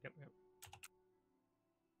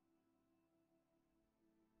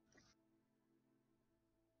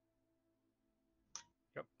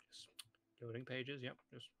 Yep, just loading pages. Yep,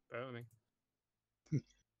 just bear with me.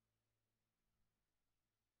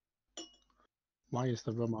 Why is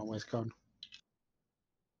the rum always gone?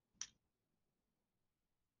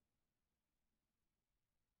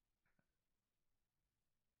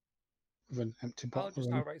 With an empty bottle. I'll just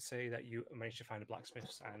outright say that you managed to find a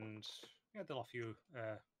blacksmith's, and yeah, they'll offer you.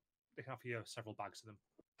 They can offer you several bags of them.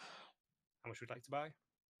 How much would you like to buy?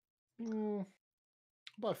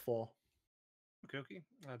 About 4. Okay.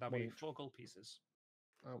 That'll be 4 gold pieces.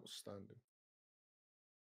 Outstanding.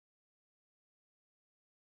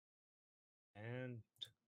 And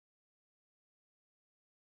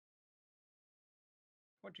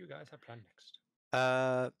what do you guys have planned next?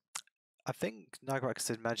 I think Nargrax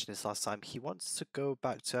did mention this last time. He wants to go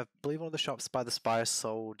back to, I believe, one of the shops by the spire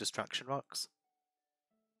sold distraction rocks.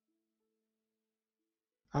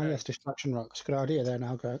 Ah, yes, distraction rocks. Good idea there,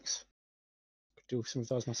 Nargrax. Could do some of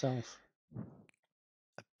those myself.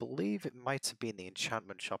 I believe it might have been the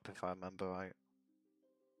enchantment shop, if I remember right.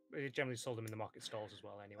 We generally sold them in the market stalls as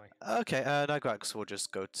well, anyway. Okay, Nargrax will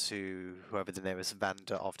just go to whoever the nearest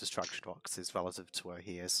vendor of distraction rocks is relative to where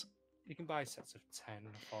he is. You can buy sets of 10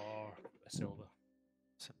 for a silver.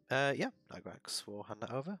 So, yeah, Nargrax will hand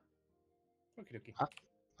that over. Okie dokie.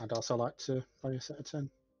 I'd also like to buy a set of 10.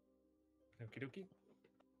 Okie dokie.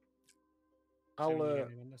 I'll, So you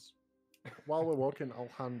getting on this? while we're walking, I'll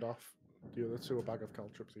hand off the other two a bag of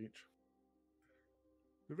caltrops each.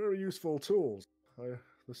 They're very useful tools. I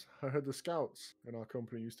heard the scouts in our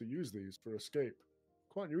company used to use these for escape.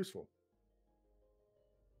 Quite useful.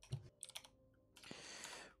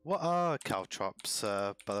 What are caltrops,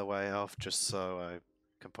 by the way, off just so I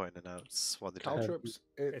can point in the notes what they do? Caltrops,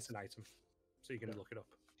 It's an item, so you can look it up.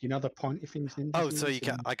 You know the pointy things ninjas Oh, so use you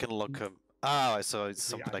can in- I can look them. Ah, so it's The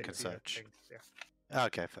something I can items, yeah, search. things, yeah.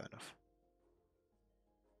 Okay, fair enough.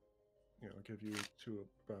 yeah, I'll give you two a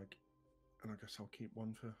bag. And I guess I'll keep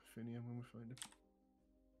one for Finion when we find him.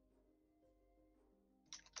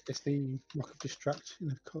 Is the rock of distract in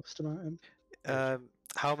a custom item?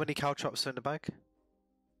 How many caltrops are in the bag?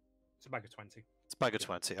 It's a bag of 20. It's a bag of Yeah.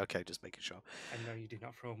 20. Okay, just making sure. And no, you did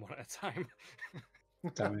not throw them one at a time.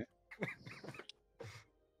 Damn it.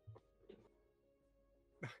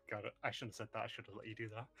 God, I shouldn't have said that. I should have let you do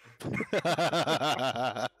that.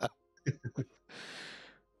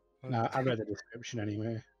 No, I read the description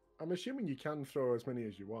anyway. I'm assuming you can throw as many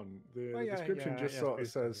as you want. The, Oh, the yeah, description yeah, just yeah, sort of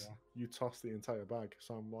it's pretty says simple, you toss the entire bag.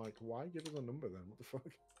 So I'm like, why give us a number then? What the fuck?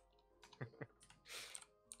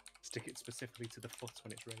 Stick it specifically to the foot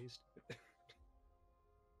when it's raised.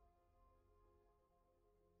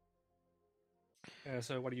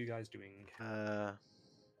 So what are you guys doing?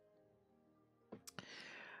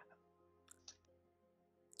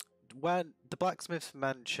 When the blacksmith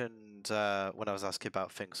mentioned when I was asking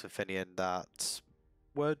about things for Finion, that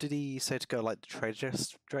where did he say to go? Like the trade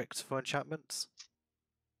district for enchantments?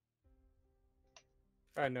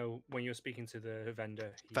 No, when you were speaking to the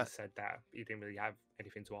vendor, he said that he didn't really have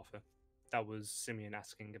anything to offer. That was Symeon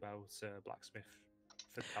asking about Blacksmith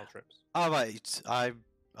for the caltrops. Oh, right.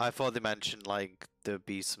 I thought they mentioned like there'd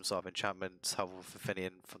be some sort of enchantments helpful for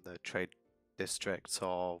Finion from the trade district,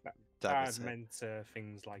 or that was it. Meant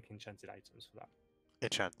things like enchanted items for that.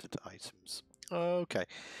 Enchanted items. Okay.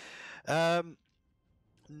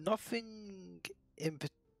 Nothing in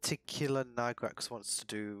particular Nargrax wants to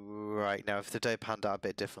do right now. If the day panned out a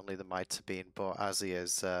bit differently, there might have been, but as he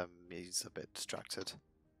is, he's a bit distracted.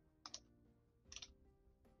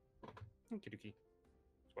 Okie dokie.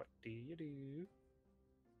 What do you do?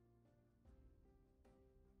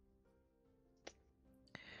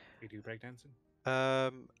 You do breakdancing?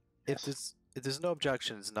 If there's no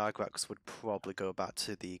objections, Nargrax would probably go back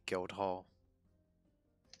to the guild hall.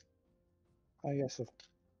 Oh, yes, of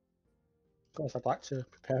course, I'd like to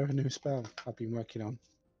prepare a new spell I've been working on.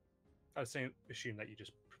 I was saying, assume that you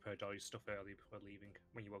just prepared all your stuff early before leaving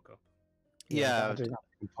when you woke up. Yeah. I didn't have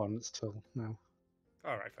components till now.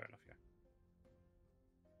 All right, fair enough.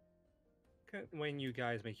 Yeah. Okay, when you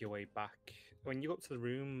guys make your way back, when you go up to the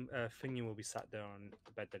room, Finion will be sat there on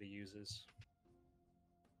the bed that he uses.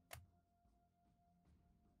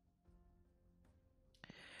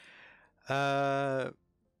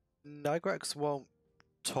 Nargrax won't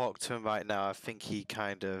talk to him right now. I think he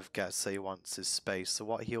kind of gets that he wants his space. So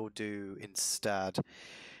what he'll do instead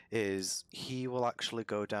is he will actually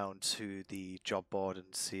go down to the job board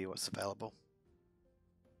and see what's available.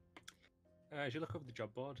 As you look over the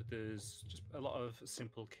job board, there's just a lot of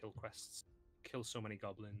simple kill quests. Kill so many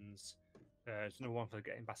goblins. There's no one for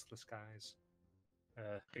getting basilisk guys.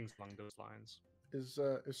 Things along those lines. Is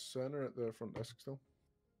Serna at the front desk still?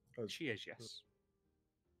 She is, yes.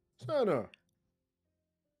 Serna!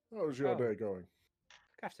 How's your Oh. day going?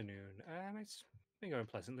 Good afternoon. It's been going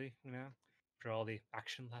pleasantly, for all the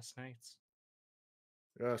action last night.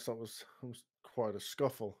 Yes, that was quite a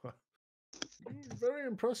scuffle. Very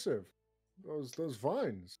impressive. Those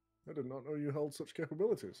vines. I did not know you held such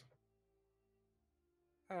capabilities.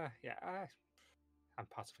 Yeah, I'm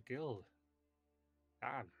part of a guild.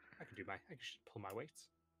 I can pull my weight.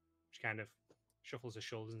 She kind of shuffles her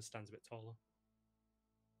shoulders and stands a bit taller.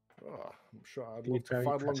 Oh, I'm sure I'd You're love to very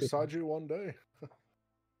fight impressive. alongside you one day.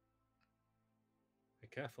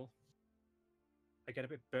 careful. I get a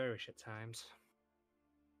bit bearish at times.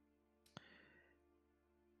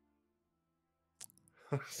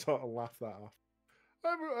 Sort of laugh that off.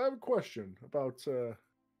 I have a question about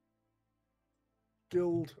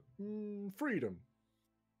guild freedom.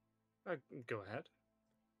 Go ahead.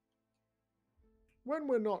 When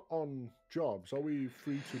we're not on jobs, are we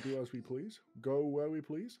free to do as we please? Go where we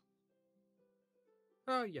please?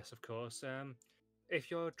 Oh, yes, of course.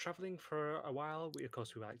 If you're traveling for a while, of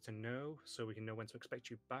course, we like to know so we can know when to expect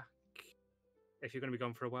you back. If you're going to be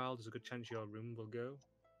gone for a while, there's a good chance your room will go.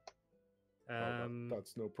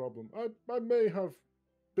 That's no problem. I may have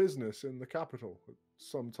business in the capital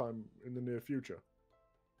sometime in the near future.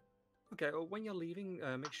 Okay, well, when you're leaving,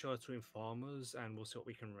 make sure to inform us and we'll see what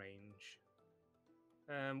we can arrange.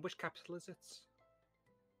 Which capital is it?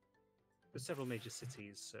 There's several major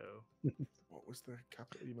cities, so... What was the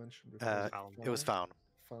capital you mentioned? It was Found.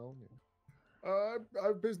 Falun, yeah. I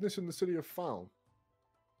have business in the city of Falun.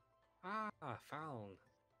 Ah, Falun.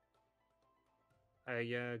 Are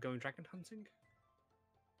you going dragon hunting?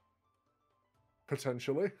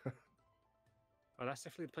 Potentially. Well, that's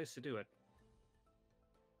definitely the place to do it.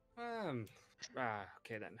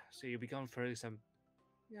 Okay then. So you'll be gone for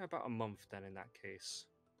about a month then in that case.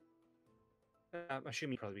 I'm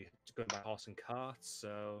assuming you probably going by horse and cart,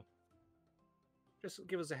 so just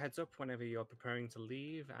give us a heads up whenever you're preparing to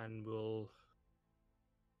leave, and we'll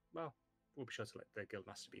be sure to let the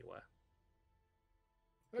guildmaster be aware.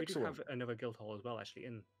 Excellent. We do have another guild hall as well, actually,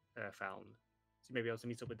 in Falun. So you may be able to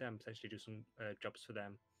meet up with them, potentially do some jobs for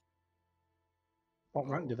them. What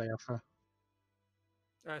rank do they offer?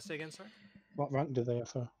 Say again, sorry? What rank do they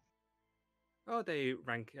offer? Oh, they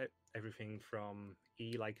rank everything from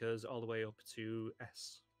E like us all the way up to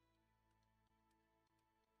S.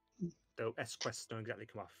 Though S quests don't exactly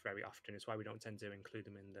come off very often, it's why we don't tend to include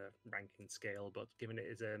them in the ranking scale. But given it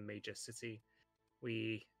is a major city,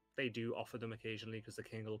 they do offer them occasionally because the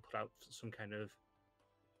king will put out some kind of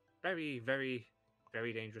very, very,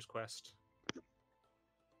 very dangerous quest.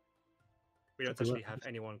 We don't actually have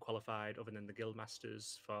anyone qualified other than the guild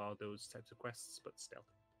masters for those types of quests, but still.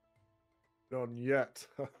 None yet.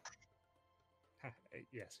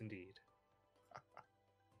 Yes, indeed.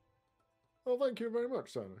 Well, thank you very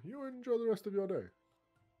much, Serna. You enjoy the rest of your day.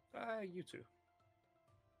 You too.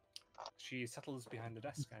 She settles behind the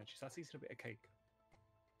desk and she starts eating a bit of cake.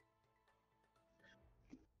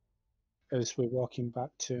 As we're walking back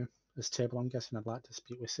to this table, I'm guessing I'd like to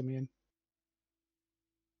speak with Symeon.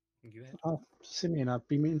 You ahead. Oh, Symeon, I've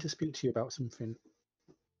been meaning to speak to you about something.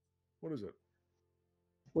 What is it?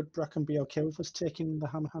 Would Bracken be okay with us taking the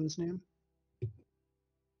Hammerhands name?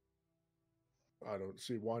 I don't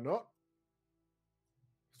see why not.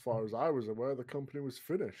 As far as I was aware, the company was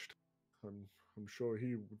finished. I'm sure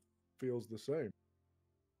he feels the same.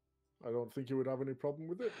 I don't think he would have any problem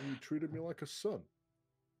with it. He treated me like a son.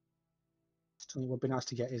 Still, it would be nice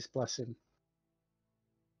to get his blessing.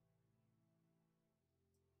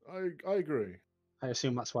 I agree. I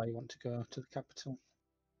assume that's why you want to go to the capital.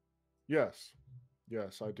 Yes.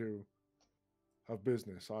 Yes, I do have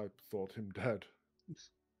business. I thought him dead.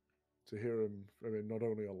 To hear him, I mean, not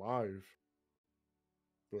only alive,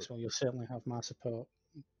 but So you'll certainly have my support,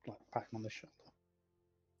 like pat him on the shoulder.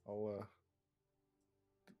 I'll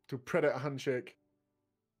to Predator handshake.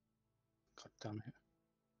 God damn it.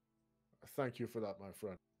 Thank you for that, my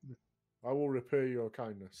friend. I will repay your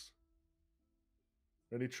kindness.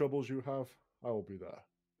 Any troubles you have, I will be there.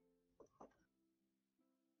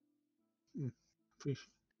 Appreciate.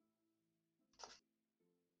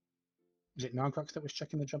 Is it Nargrax that was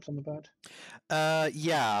checking the jobs on the bird?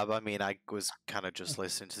 Yeah, I mean, I was kind of just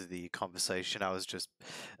listening to the conversation. I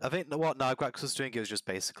think what Nargrax was doing, he was just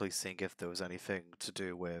basically seeing if there was anything to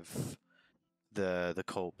do with the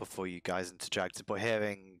cult before you guys interjected. But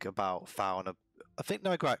hearing about Fauna, I think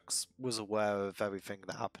Nargrax was aware of everything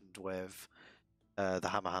that happened with the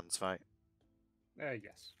Hammerhands, right?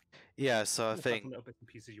 Yes. Yeah, so I There's think a little bit and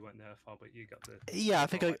pieces you weren't there for, but you got the. yeah, I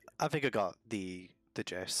think I got the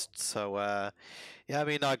gist. So yeah, I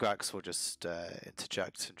mean, Nargrax will just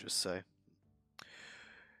interject and just say,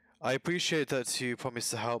 I appreciate that you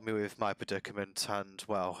promised to help me with my predicament, and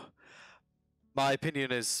well, my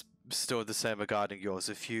opinion is still the same regarding yours.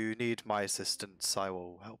 If you need my assistance, I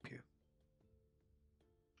will help you.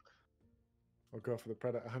 I'll go for the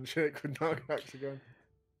Predator handshake with Nargrax again.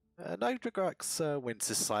 Nargrax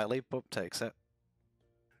winces slightly, but takes it.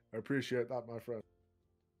 I appreciate that, my friend.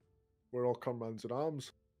 We're all comrades in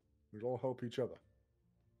arms. We all help each other.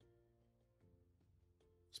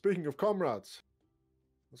 Speaking of comrades,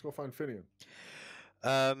 let's go find Finion.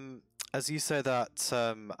 As you say that,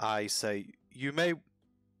 I say, you may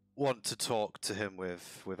want to talk to him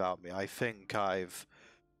without me. I think I've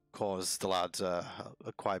caused the lad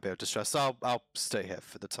quite a bit of distress. So I'll stay here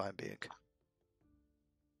for the time being.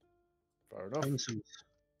 Fair enough. Vincent,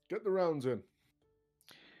 Get the rounds in.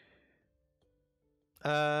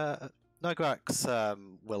 Nargrax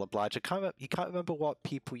will oblige. You can't remember what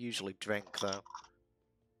people usually drink, though.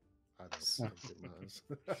 I don't think it matters.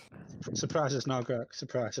 surprises, Nargrax,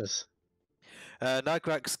 surprises.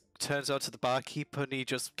 Nargrax turns out to the barkeeper and he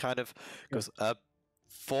just kind of goes,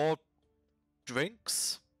 4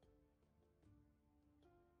 drinks?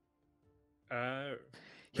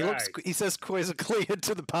 He looks. He says quizzically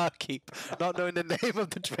into the barkeep, not knowing the name of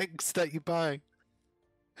the drinks that you're buying.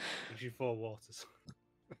 Gives you 4 waters.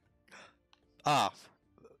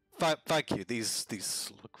 Thank you.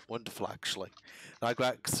 These look wonderful, actually.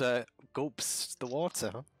 Nargrax gulps the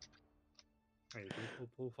water. Hey,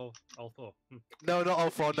 pull for all 4. No, not all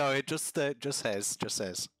 4. No, it just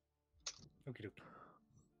says. Okay, dokie.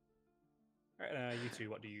 Right, you two.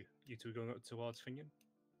 What do you? You two going up towards Finion?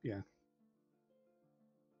 Yeah.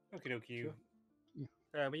 Okay, dokie.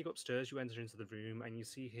 Yeah. When you go upstairs, you enter into the room and you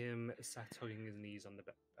see him sat hugging his knees on the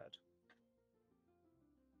bed.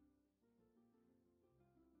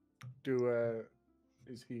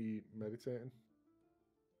 Is he meditating?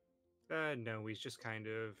 No, he's just kind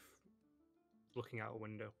of looking out a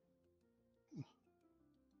window.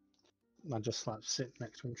 I just like sit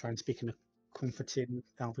next to him, try and speak in a comforting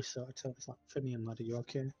Elvis sort of tone. It's like, Finion, lad, are you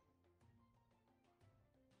okay?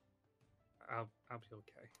 I'll be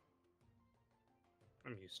okay.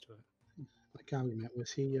 I'm used to it. That guy we met,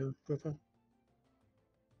 was he your brother?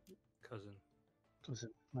 Cousin. Cousin.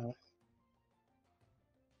 No.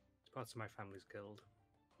 It's part of my family's guild.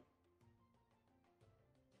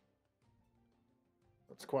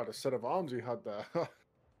 That's quite a set of arms you had there.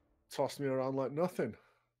 Tossed me around like nothing.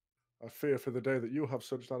 I fear for the day that you have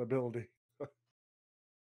such an ability.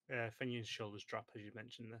 Finion's shoulders drop as you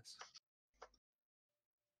mention this.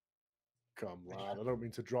 Come, lad, I don't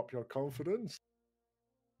mean to drop your confidence.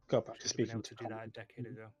 Go back to Should have been speaking able to do that a decade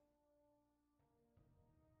ago.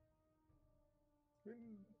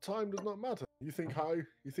 Time does not matter. You think I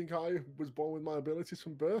was born with my abilities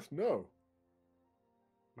from birth? No.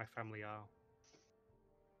 My family are.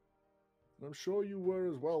 And I'm sure you were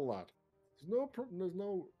as well, lad. There's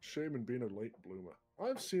no shame in being a late bloomer.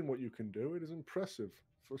 I've seen what you can do. It is impressive,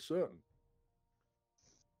 for certain.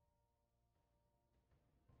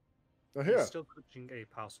 Now here, He's still clutching a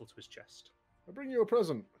parcel to his chest. I bring you a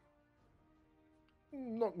present.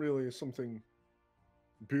 Not really something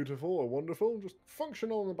beautiful or wonderful, just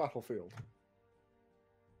functional on the battlefield.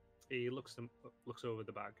 He looks over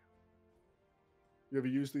the bag. You ever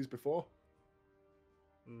used these before?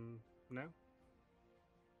 No?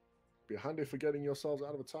 Be handy for getting yourselves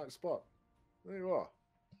out of a tight spot. There you are.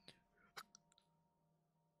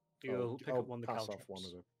 He'll pick up one of the pass caltrops. off one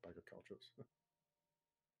of the bag of caltrops.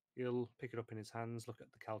 He'll pick it up in his hands, look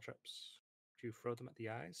at the caltrops. Do you throw them at the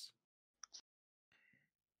eyes?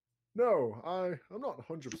 No, I'm not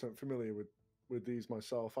 100% familiar with these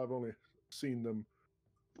myself. I've only seen them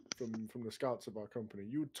from the scouts of our company.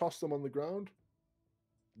 You toss them on the ground.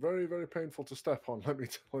 Very, very painful to step on.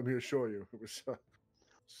 Let me assure you, it was.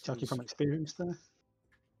 Talking from experience there.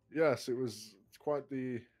 Yes, it was quite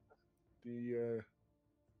the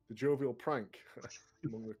jovial prank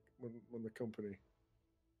among the company.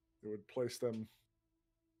 They would place them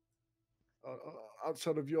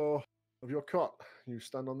outside of your cot. You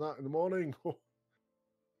stand on that in the morning. Oh,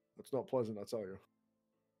 that's not pleasant, I tell you.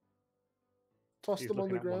 Toss He's them on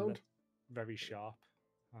the looking at one ground. that's very sharp.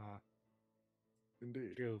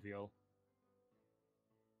 Indeed. Jovial.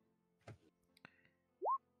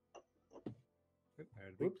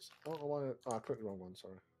 Oops. Oh, I clicked the wrong one,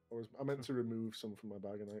 sorry. I meant to remove some from my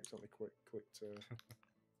bag and I accidentally clicked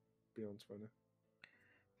beyond 20.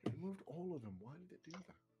 It removed all of them. Why did it do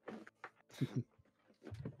that?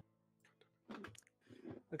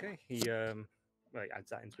 Okay, he adds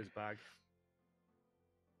that into his bag.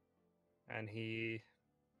 And he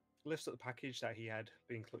lifts up the package that he had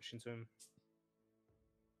been clutched into him.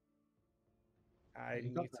 I You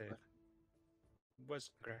need got to. that,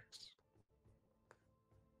 Where's Grax?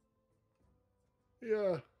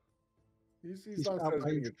 Yeah. He's downstairs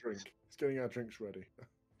getting a drink. He's getting our drinks ready.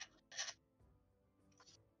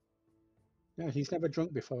 Yeah, he's never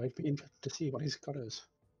drunk before. I'd be interested to see what he's got us.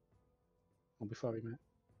 Or before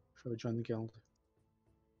we joined the guild.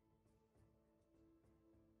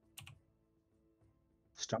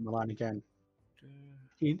 Start my line again.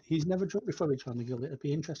 He's never drunk before we joined the guild. It'd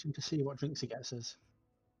be interesting to see what drinks he gets us.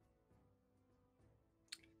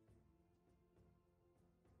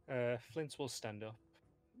 Flint will stand up.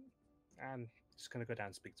 I'm just gonna go down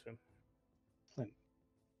and speak to him. Flint.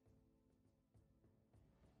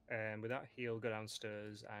 And with that, he'll go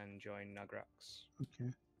downstairs and join Nargrax.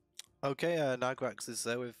 Okay. Okay, Nargrax is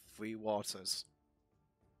there with 3 waters.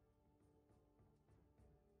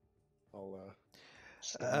 I'll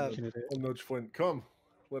Looking at it. I'll nudge Flint. Come,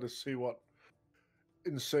 let us see what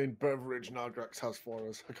insane beverage Nargrax has for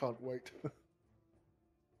us. I can't wait.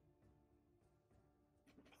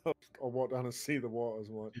 I'll walk down and see the waters.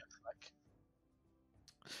 I'm like,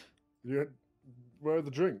 where are the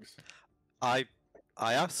drinks? I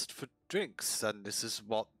asked for drinks, and this is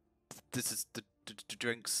the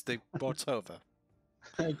drinks they brought over.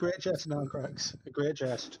 A great jest, Nargrax. A great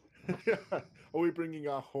jest. Are we bringing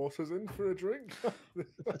our horses in for a drink?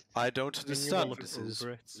 I don't understand. look This over is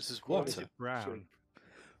it. this is Why is water. it brown?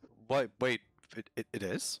 Wait, it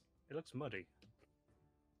is. It looks muddy.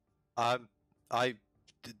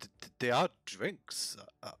 They are drinks,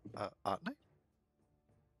 aren't they?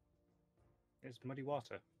 It's muddy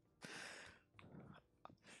water.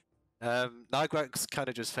 Nargrax kind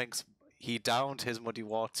of just thinks he downed his muddy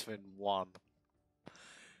water in one.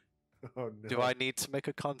 Oh no. Do I need to make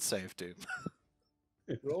a con save, Doom?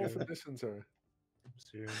 Roll for dysentery.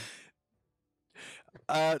 Soon.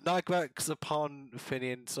 Nargrax, upon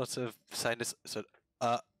Finion sort of saying this, said,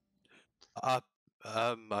 I'm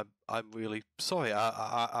really sorry.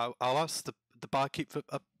 I'll ask the barkeep for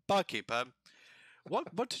barkeep.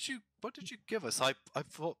 What did you give us? I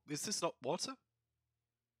thought, is this not water?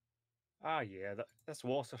 Ah, yeah, that's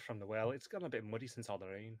water from the well. It's gotten a bit muddy since all the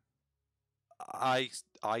rain. I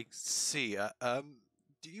see.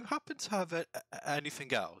 Do you happen to have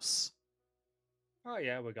anything else? Oh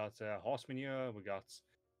yeah, we got horse manure. We got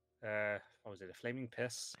what was it? A flaming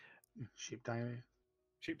piss. Sheep diarrhea.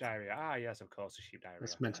 Sheep diarrhea. Ah, yes, of course, a sheep diarrhea.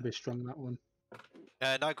 It's meant to be strong, that one.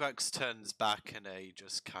 Nargrax turns back and he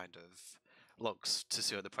just kind of looks to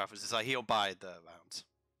see what the preferences are. He'll buy the round.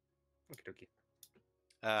 Okie dokie.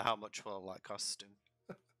 How much will that cost him?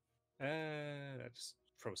 Just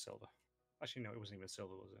throw silver. Actually, no, it wasn't even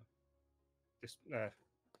silver, was it? Just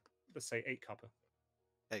let's say 8 copper.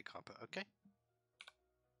 8 copper, okay.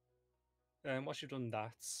 Once you've done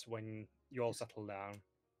that, when you all settle down,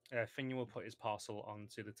 Finion will put his parcel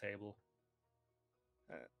onto the table.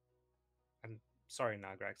 I'm sorry,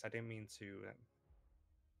 Nargrax, I didn't mean to.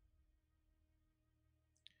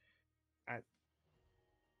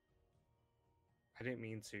 I didn't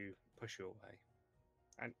mean to push you away.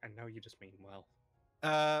 I know you just mean well.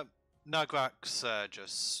 Nargrax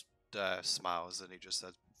just smiles and he just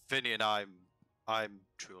says, "Finion, I'm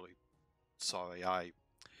truly sorry. I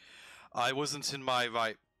wasn't in my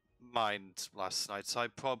right mind last night, so I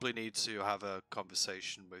probably need to have a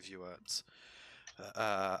conversation with you at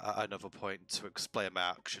another point to explain my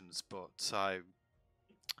actions. But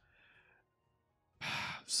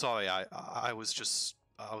sorry, I was just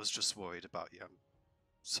worried about you. I'm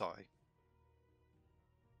sorry."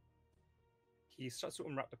 He starts to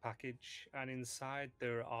unwrap the package, and inside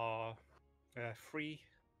there are 3,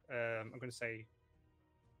 I'm going to say,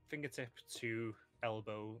 fingertip to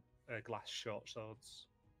elbow glass short swords.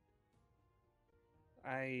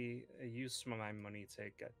 I used some of my money to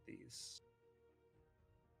get these.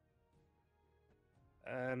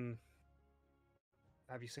 Have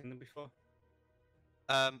you seen them before?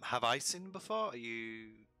 Have I seen them before? Are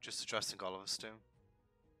you just addressing all of us too?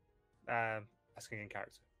 Asking in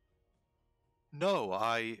character. No,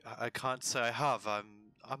 I can't say I have.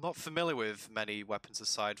 I'm not familiar with many weapons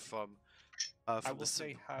aside from I the will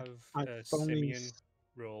say have I've only Symeon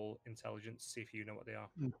roll intelligence, see if you know what they are.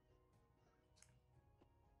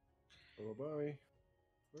 Oh, bye.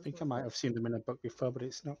 I think I might have seen them in a book before, but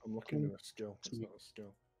it's not. I'm looking at a skill. It's not a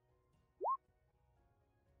skill.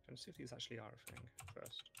 Let's see if these actually are a thing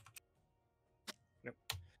first. Nope.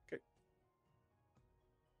 Okay.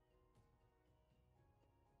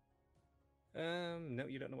 No,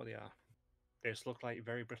 you don't know what they are. They just look like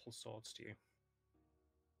very brittle swords to you.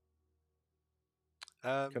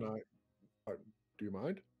 Can I? Do you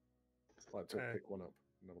mind? I'd like to pick one up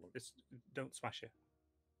and have a look. Just don't smash it.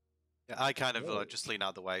 Yeah, I kind of Oh. just lean out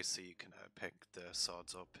of the way so you can pick the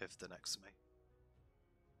swords up if they're next to me.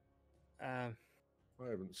 I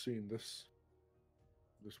haven't seen this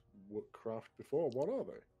craft before. What are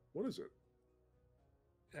they? What is it?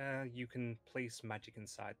 You can place magic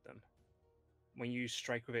inside them. When you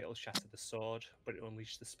strike with it, it'll shatter the sword, but it'll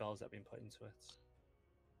unleash the spells that have been put into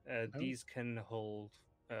it. These can hold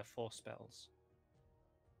 4 spells.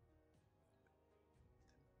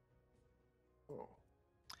 Oh,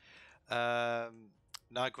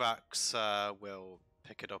 Nargrax will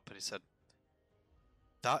pick it up and he said,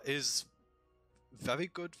 "That is very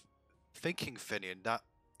good thinking, Finion, that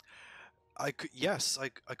I could, yes, I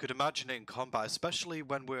could imagine it in combat, especially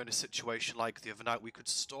when we're in a situation like the other night. We could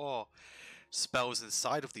store spells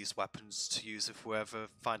inside of these weapons to use if we ever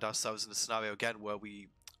find ourselves in a scenario again where we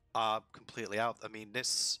are completely out. I mean,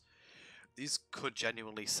 these could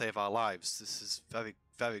genuinely save our lives. This is very,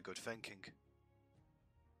 very good thinking.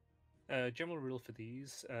 General rule for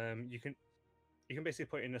these, you can basically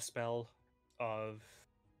put in a spell of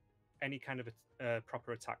any kind of a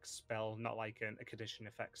proper attack spell, not like a condition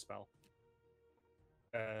effect spell.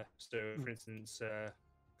 So, for instance,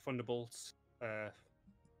 Thunderbolt,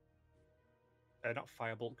 not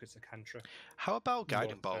Firebolt because it's a cantrip. How about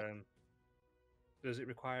Guiding Bolt? Does it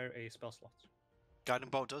require a spell slot? Guiding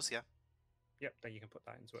Bolt does, yeah. Yep, then you can put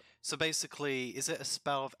that into it. So basically, is it a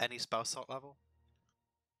spell of any spell slot level?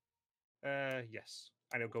 Yes.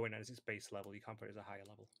 And it'll go in as its base level. You can't put it as a higher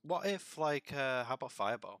level. What if, like, how about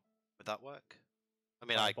Fireball? Would that work? I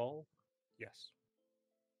mean, Fireball? Yes.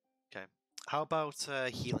 Okay. How about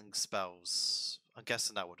healing spells? I'm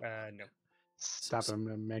guessing that would work. No. Stab them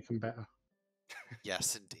and make them better.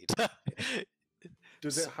 Yes, indeed.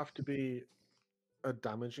 Does it have to be a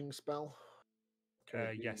damaging spell?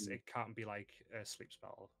 Yes, it can't be like a sleep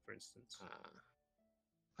spell, for instance.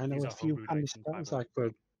 I know These a are few homebrew handy dice in spells I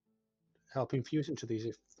could help infuse into these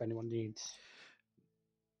if anyone needs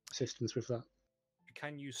assistance with that. You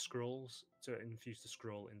can use scrolls to infuse the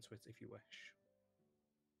scroll into it if you wish.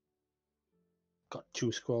 Got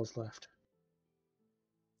 2 scrolls left.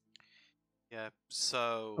 Yeah,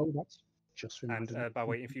 so... Oh, that's just reminded me. And by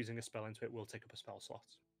way, infusing a spell into it will take up a spell slot.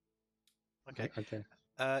 Okay. Okay.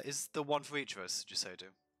 Is the one for each of us, did you say, do?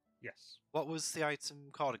 Yes. What was the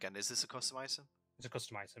item called again? Is this a custom item? It's a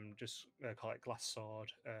custom item. Just call it Glass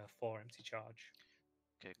Sword, 4 empty charge.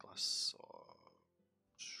 Okay, glass sword.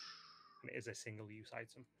 And it is a single-use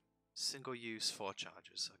item. Single use, 4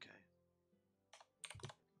 charges, okay.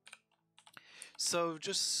 So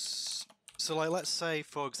like, let's say,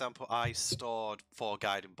 for example, I stored 4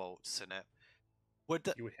 guiding bolts in it.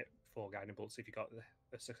 You would hit 4 guiding bolts if you got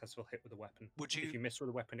a successful hit with a weapon. Would you? If you miss with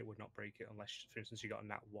a weapon, it would not break it unless, for instance, you got a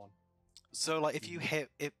nat 1. So, like, if you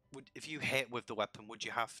hit with the weapon, would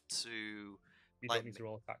you have to? You like, don't need to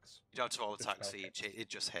roll attacks. You don't have to roll Just attacks spell for each. hits. It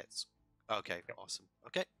just hits. Okay, Yep. awesome.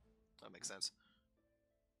 Okay, that makes sense.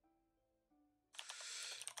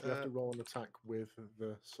 Do you have to roll an attack with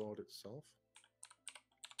the sword itself?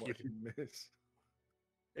 What You if you miss?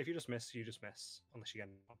 If you just miss, you just miss. Unless you get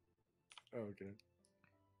a nat 1. Oh, okay.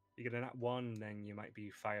 You get a nat 1, then you might be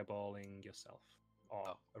fireballing yourself.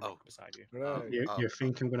 Or a rock beside you. Right. You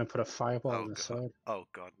think I'm going to put a fireball in the God. sword? Oh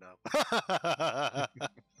god, no.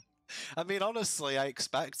 I mean, honestly, I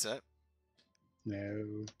expect it.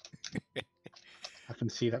 No. I can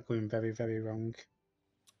see that going very, very wrong.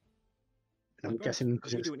 And I'm guessing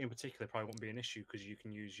because you do it in particular, probably won't be an issue because you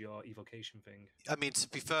can use your evocation thing. I mean, to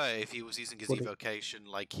be fair, if he was using his evocation,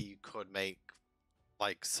 like, he could make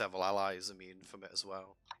like several allies immune from it as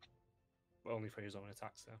well. But only for his own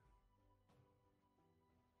attacks, though.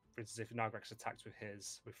 For instance, if Nargrax attacked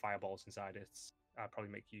with fireballs inside it, I'd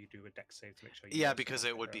probably make you do a dex save to make sure you... Yeah, because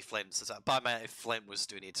it would be Flint's attack. But I meant if Flint was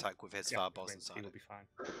doing the attack with his fireballs inside he it. would be fine.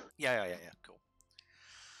 Yeah, cool.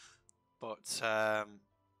 But,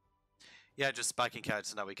 yeah, just backing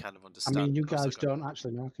character now we kind of understand. I mean, you guys don't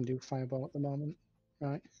actually know I can do fireball at the moment,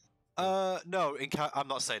 right? No, I'm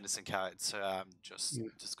not saying this in character, I'm just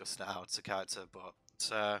discussing it out to character, but,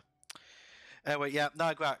 anyway, yeah,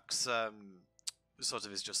 Nargrax, sort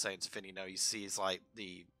of is just saying to Finn, you know, he sees, like,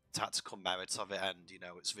 the tactical merits of it, and, you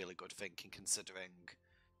know, it's really good thinking considering,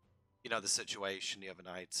 you know, the situation the other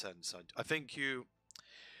night, and so I think you,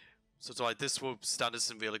 sort of like, this will stand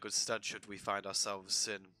us in really good stead should we find ourselves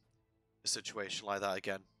in a situation like that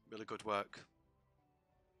again. Really good work.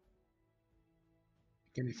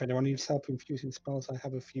 Again, if anyone needs help infusing spells, I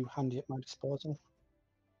have a few handy at my disposal.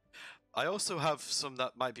 I also have some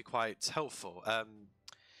that might be quite helpful.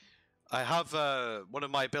 I have one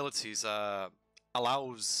of my abilities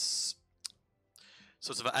allows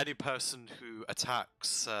sort of any person who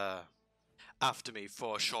attacks after me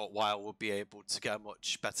for a short while will be able to get a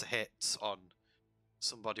much better hit on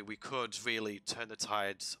somebody. We could really turn the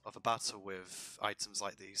tide of a battle with items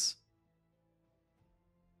like these.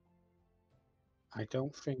 I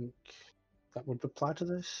don't think that would apply to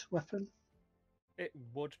this weapon. It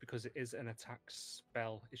would, because it is an attack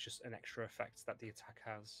spell. It's just an extra effect that the attack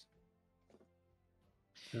has.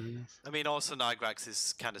 Fair enough. I mean, also Nargrax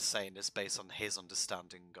is kind of saying this based on his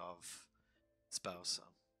understanding of spells. So.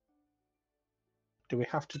 Do we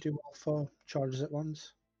have to do all 4 charges at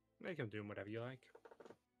once? You can do them whatever you like.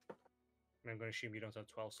 And I'm going to assume you don't have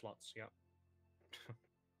 12 slots, yeah.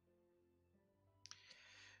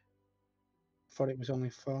 thought it was only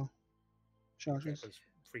 4 It charges. was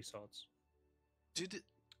 3 swords. Did it?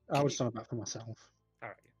 I Can was you- talking about for myself. All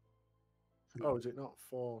right. Oh, is it not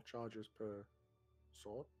 4 charges per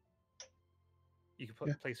sword? You can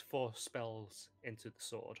Yeah. place 4 spells into the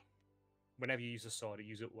sword. Whenever you use a sword, you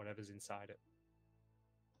use it whatever's inside it,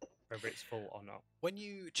 whether it's full or not. When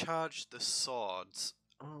you charge the swords,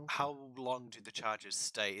 Oh, how long do the charges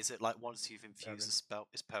stay? Is it like once you've infused a spell,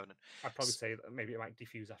 it's permanent? I'd probably say that maybe it might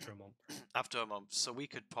diffuse after a month. After a month, so we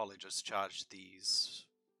could probably just charge these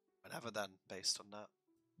whenever then, based on that.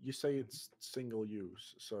 you say it's single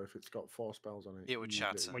use, so if it's got 4 spells on it, It would you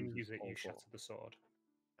shatter. When you uses use it, all you 4. shatter the sword.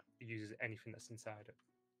 It uses anything that's inside it.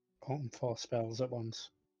 On 4 spells at once.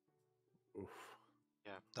 Oof.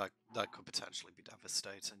 Yeah, that could potentially be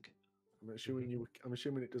devastating. I'm assuming I'm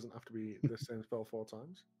assuming it doesn't have to be the same spell 4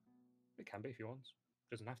 times. It can be if you want.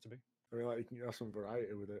 Doesn't have to be. I mean, like you can have some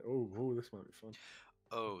variety with it. Oh, this might be fun.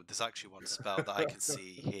 Oh, there's actually one spell that I can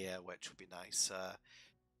see here, which would be nice.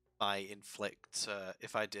 My inflict.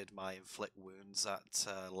 If I did my inflict wounds at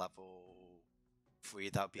level 3,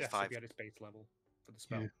 that would be It has to 5. be at its base level for the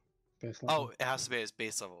spell. Yeah. Base level. Oh, it has to be its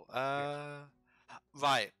base level.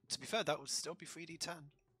 Right. To be fair, that would still be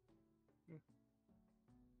 3d10.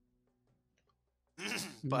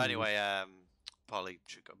 But anyway, Polly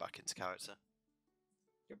should go back into character.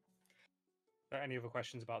 Any other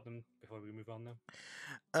questions about them before we move on, though?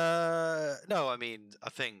 No, I mean, I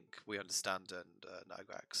think we understand, and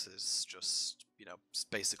Nargrax is just,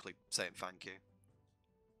 basically saying thank you.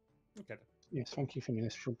 Okay. Then. Yes, thank you, Finion.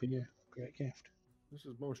 This should be a great gift. This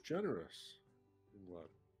is most generous. What?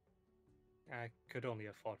 I could only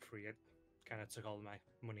afford 3. It kind of took all my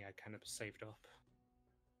money I kind of saved up.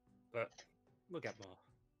 But we'll get more.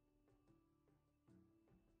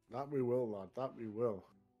 That we will, lad. That we will.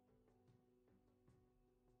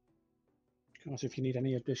 Of course, if you need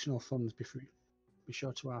any additional funds, be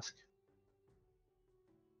sure to ask.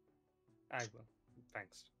 I will.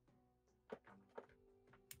 Thanks.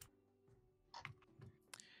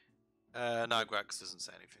 Nargrax doesn't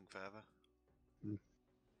say anything further.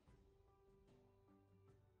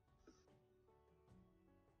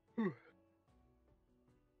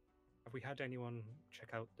 Have we had anyone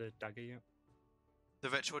check out the dagger yet? The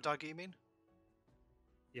virtual dagger, you mean?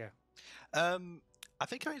 Yeah. I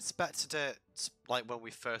think I inspected it like when we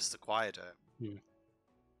first acquired it. Yeah.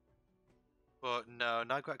 But no,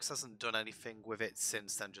 Nargrax hasn't done anything with it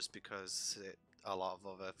since then, just because a lot of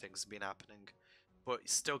other things have been happening. But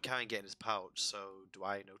he's still carrying it in his pouch, so do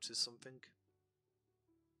I notice something?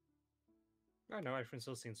 I know, everything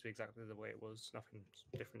still seems to be exactly the way it was. Nothing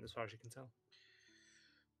different as far as you can tell.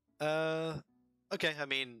 Okay, I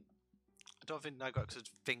mean, I don't think Nargrax would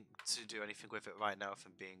think to do anything with it right now, if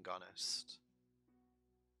I'm being honest.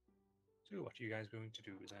 So what are you guys going to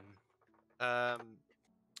do then?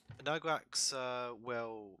 Nargrax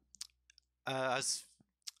will...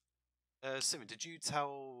 Symeon, did you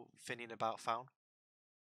tell Finion about Faun?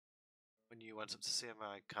 When you went up to see him?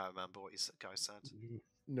 I can't remember what you guys said.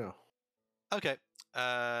 No. Okay.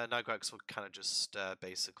 Nargrax will kind of just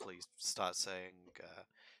basically start saying...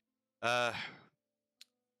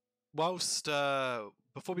 whilst...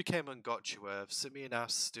 before we came and got you, Symeon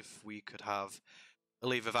asked if we could have a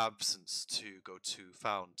leave of absence to go to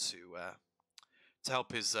Faun to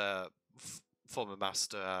help his former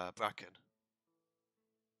master, Bracken.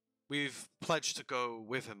 We've pledged to go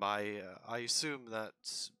with him. I assume that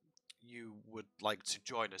you would like to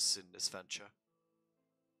join us in this venture.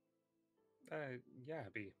 Yeah,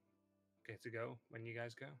 I'd be okay to go when you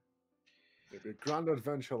guys go. It'd be a grand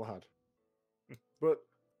adventure, lad. But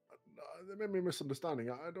there may be a misunderstanding.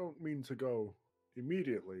 I don't mean to go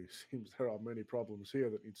immediately. Seems there are many problems here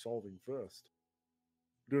that need solving first.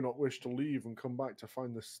 I do not wish to leave and come back to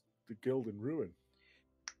find the guild in ruin.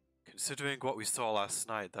 Considering what we saw last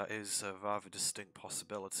night, that is a rather distinct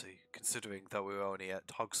possibility, considering that we were only at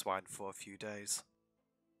Hogswine for a few days.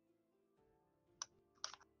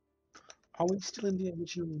 Are we still in the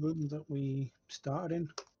original room that we started in?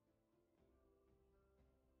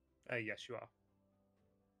 Yes, you are.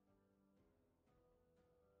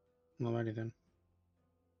 Alrighty then.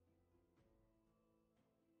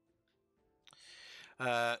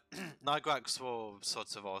 Nargrax will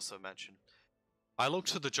sort of also mention, I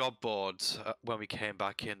looked at the job board when we came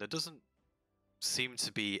back in. There doesn't seem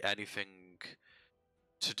to be anything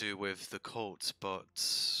to do with the cult, but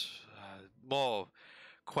more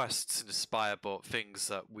quests in Aspire, but things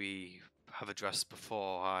that we have addressed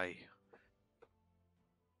before. I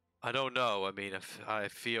don't know. I mean, I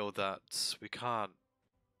feel that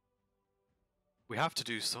we have to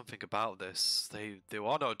do something about this. They were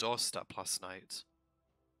on our doorstep last night.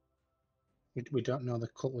 We don't know the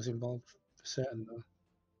cult was involved for certain, though.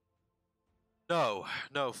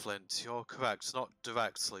 No, Flint, you're correct. Not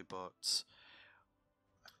directly, but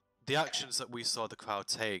the actions that we saw the crowd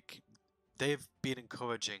take, they've been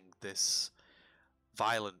encouraging this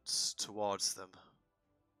violence towards them.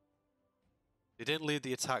 They didn't lead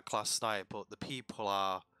the attack last night, but the people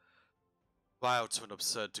are riled to an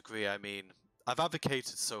absurd degree. I mean, I've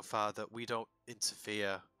advocated so far that we don't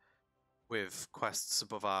interfere with quests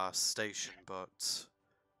above our station, but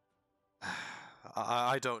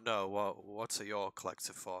I don't know. What are your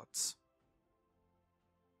collective thoughts?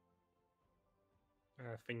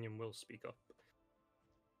 Finion will speak up.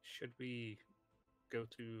 Should we go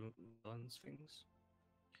to Velan's things?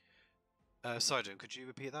 Sorry, Jim, could you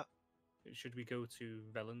repeat that? Should we go to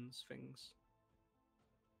Velan's things?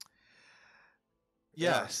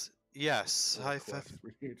 Yes, yes.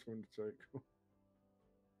 We need to undertake.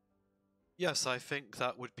 Yes, I think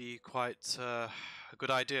that would be quite a good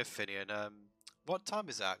idea, Finion. What time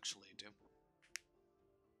is it actually, Doom?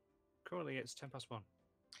 Currently, it's 1:10.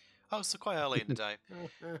 Oh, so quite early in the day.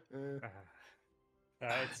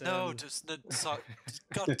 It's, No,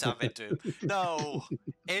 God damn it, Doom. No,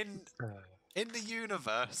 in the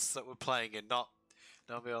universe that we're playing in, not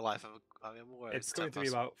real life. I'm aware it's going to be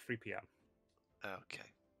about 3 p.m.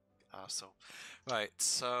 Okay, arsehole. Right,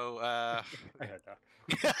 so I heard that.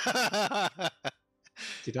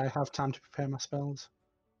 Did I have time to prepare my spells?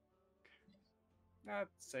 I'd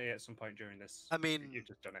say at some point during this. I mean, you've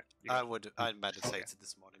just done it. I meditated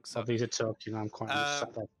this morning, so Well, these are talking. I'm quite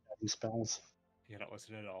sat there preparing spells. You're not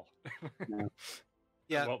listening at all. No.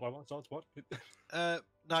 Yeah. What?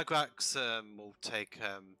 Nargrax will take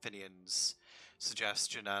Finion's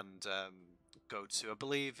suggestion and go to, I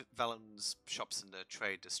believe, Velan's shops in the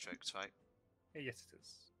trade district, right? Yes, it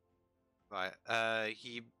is. Right.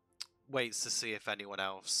 He waits to see if anyone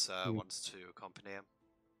else wants to accompany him.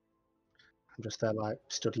 I'm just there, like,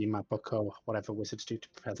 studying my book or whatever wizards do to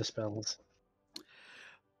prepare the spells.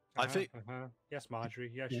 I think. Yes,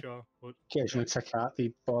 Marjorie. Yeah, sure. We'll Occasionally take out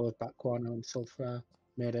the ball of black guano and sulfur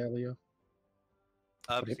made earlier.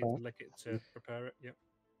 just need to lick it to prepare it. Yep.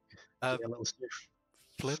 A little sniff.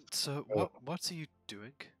 Flint, what are you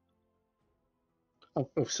doing? Oh,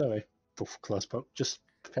 sorry. Close book. Just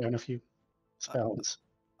preparing a few spells.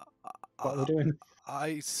 What are we doing?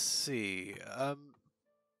 I see.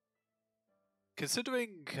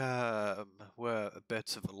 Considering we're a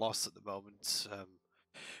bit of a loss at the moment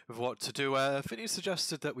with what to do, Finney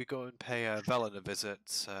suggested that we go and pay Velan a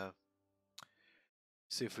visit.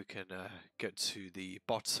 See if we can get to the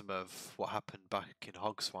bottom of what happened back in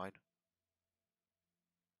Hogswine.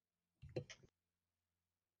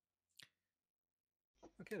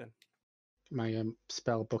 Okay then. My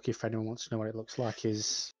spell book, if anyone wants to know what it looks like,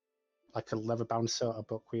 is like a leather-bound sort of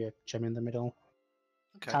book with a gem in the middle.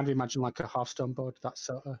 Okay. Kind of imagine like a half-stone board, that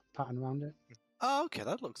sort of pattern around it. Oh, okay,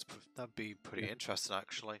 that'd be pretty interesting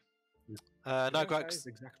actually. That Nargrax is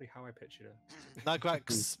exactly how I pictured it.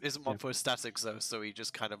 Nargrax isn't one for statics though, so he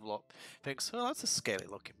just kind of thinks, "Oh, that's a scaly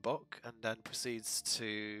looking book," and then proceeds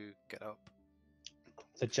to get up.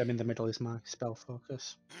 The gem in the middle is my spell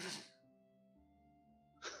focus.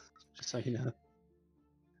 Just so you know.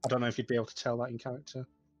 I don't know if you'd be able to tell that in character,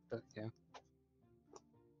 but yeah.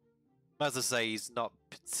 As I say, he's not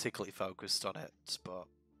particularly focused on it, but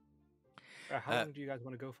How long do you guys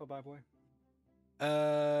want to go for, by the way?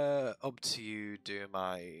 up to you, Doom.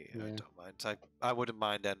 I don't mind. I wouldn't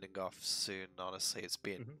mind ending off soon. Honestly, it's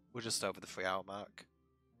been we're just over the 3-hour mark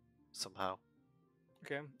somehow.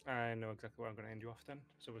 Okay, I know exactly where I'm going to end you off then.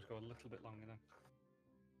 So we'll go a little bit longer then.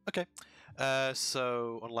 Okay.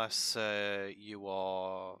 So unless you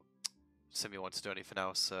or Symeon want to do anything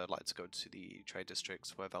else, I'd like to go to the trade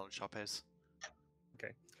districts where Velan shop is.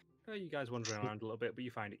 Okay. You guys wandering around a little bit, but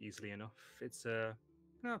you find it easily enough. It's a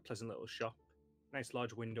pleasant little shop. Nice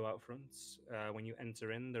large window out front. When you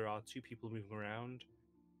enter in, there are 2 people moving around.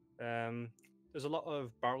 There's a lot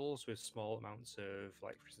of barrels with small amounts of,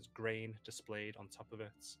 like, for instance, grain displayed on top of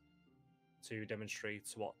it to demonstrate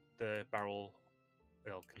what the barrel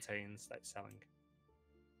contains that it's selling.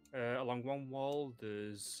 Along one wall,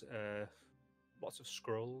 there's lots of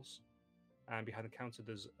scrolls, and behind the counter,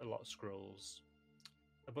 there's a lot of scrolls.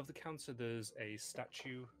 Above the counter, there's a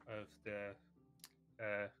statue of the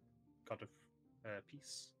god of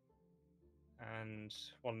peace, and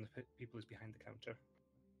one of the people is behind the counter.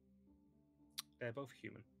 They're both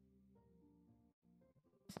human.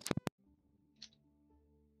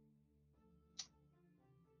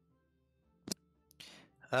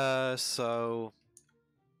 So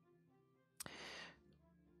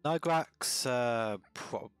Nargrax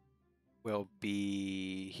will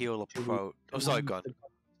be he'll Do we approach. Oh, sorry, recognize go on. the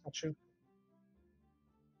god statue?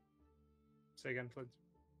 Say again, Flint.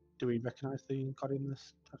 Do we recognise the god in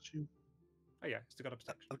this statue? Oh yeah, it's the god of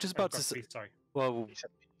protection. I'm just about God to of say. peace, sorry. Well, He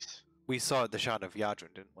said peace. we saw at the Shadow of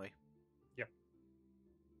Yadrin, didn't we? Yep.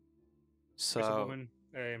 So It's a woman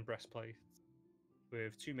in breastplate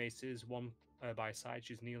with two maces, one by her side.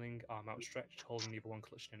 She's kneeling, arm outstretched, holding the other one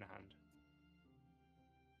clutched in her hand.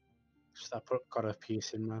 Just I put god of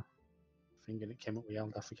peace in my thing and it came up with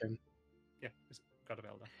Eldath again. Yeah, it's god of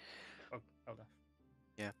Eldath. Oh, Eldath.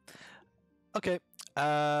 yeah. Okay.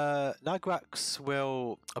 Nargrax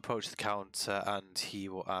will approach the counter and he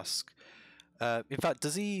will ask. In fact,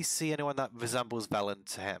 does he see anyone that resembles Velan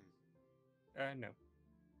to him? No.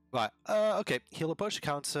 Right. Okay. He'll approach the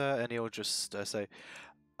counter and he'll just say,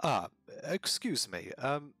 excuse me.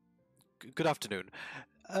 Good afternoon.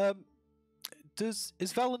 Is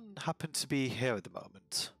Velan happen to be here at the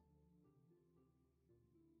moment?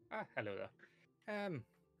 Hello there.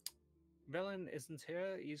 Velan isn't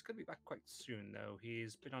here. He's going to be back quite soon, though.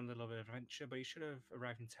 He's been on a little bit of adventure, but he should have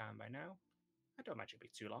arrived in town by now. I don't imagine it'll be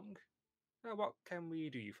too long. What can we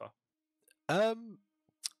do you for?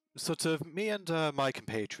 Sort of, me and my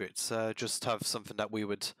compatriots just have something that we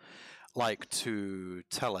would like to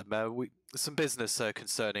tell him. Some business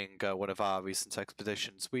concerning one of our recent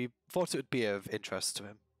expeditions. We thought it would be of interest to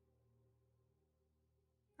him.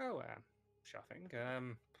 Oh, sure thing.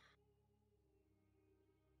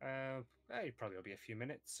 It probably will be a few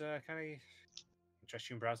minutes. Can I interest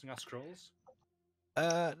you in browsing our scrolls?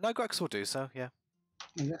 Nargrax will do so, yeah.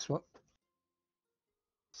 And guess what?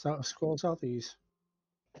 Sort of scrolls are these?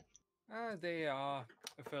 They are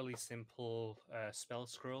fairly simple spell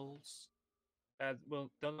scrolls. Well,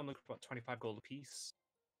 they'll normally cost about 25 gold apiece.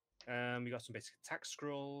 We got some basic attack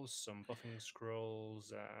scrolls, some buffing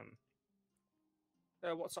scrolls.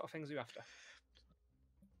 What sort of things are you after?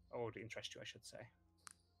 Or would it interest you, I should say?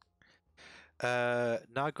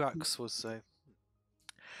 Nargrax will say,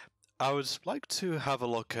 I would like to have a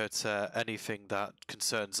look at anything that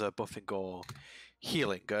concerns buffing or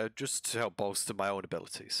healing, just to help bolster my own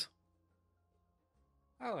abilities.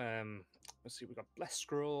 Oh, let's see. We've got bless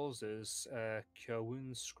scrolls. There's cure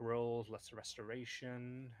wounds scrolls, lesser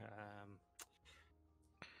restoration.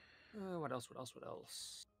 What else? What else? What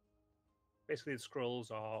else? Basically, the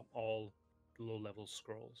scrolls are all low-level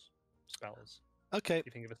scrolls, spells. Okay. If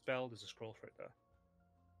you think of a spell, there's a scroll for it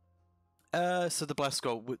there. So the bless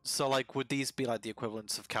scroll. Would these be like the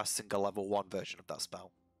equivalents of casting a level 1 version of that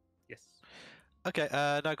spell? Yes. Okay,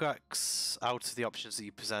 Nargrax, out of the options that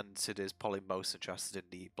you presented, is probably most interested in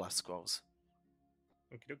the bless scrolls.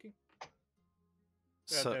 Okie dokie.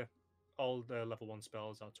 So, all the level 1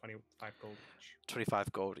 spells are 25 gold each.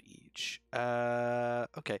 25 gold each.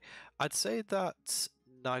 Okay, I'd say that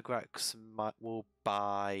Nargrax will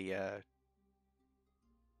buy.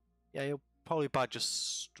 Yeah, he'll probably buy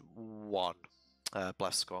just one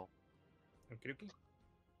bless scroll. Okie dokie.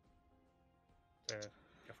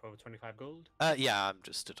 Go for over 25 gold. Yeah, I'm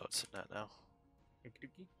just deducting that now. Okie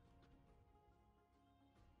dokie.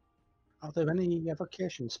 Are there any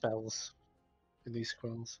evocation spells in these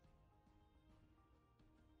scrolls?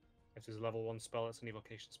 If there's a level 1 spell, it's an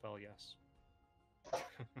evocation spell, yes.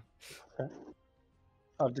 Okay.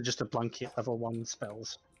 Oh, they're just a blanket level 1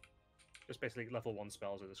 spells. Just basically level 1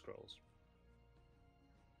 spells are the scrolls.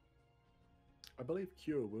 I believe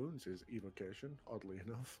Cure Wounds is evocation, oddly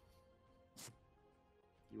enough.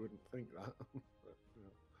 You wouldn't think that. But,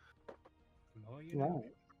 yeah. The more you know.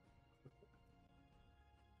 Right.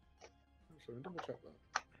 So double check that.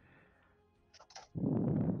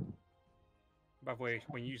 By the way,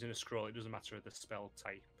 when using a scroll, it doesn't matter the spell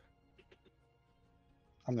type.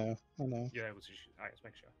 I know. You're able to. Alright, let's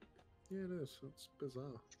make sure. Yeah, it is. It's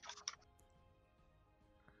bizarre.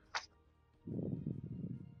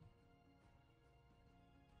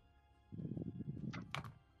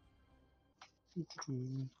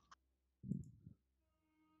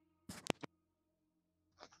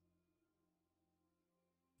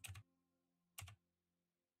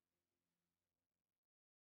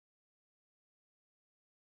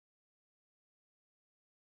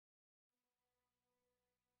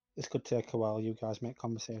 This could take a while, you guys make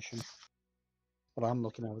conversation. But I'm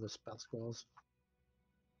looking over the spell scrolls.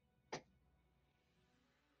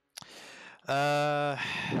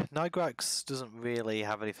 Nargrax doesn't really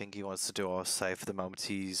have anything he wants to do or say for the moment.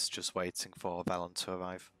 He's just waiting for Velan to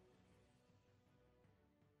arrive.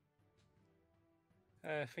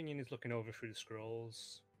 Finion is looking over through the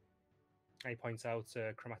scrolls. And he points out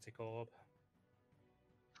a chromatic orb.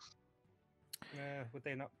 Would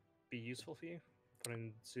they not be useful for you? Put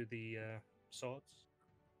into the swords?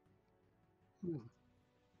 Hmm.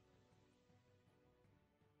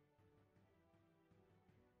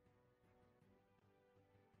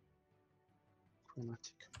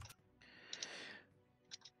 Chromatic.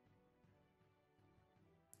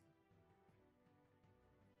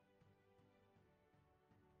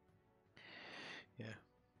 Yeah.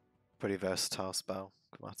 Pretty versatile spell,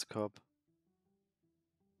 Chromatic Orb.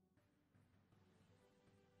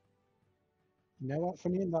 You know what,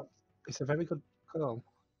 Finion? That is a very good call.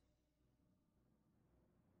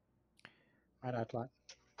 I'd like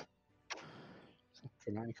some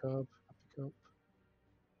Chromatic Orb. I pick up.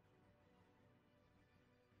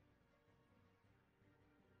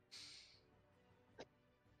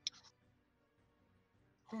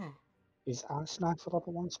 Is Ice Knife a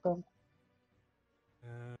level 1 spell?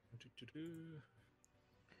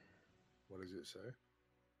 What does it say?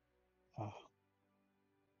 Oh.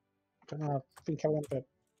 I don't know. I think I remember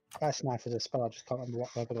Ice Knife is a spell. I just can't remember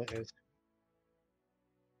what level it is.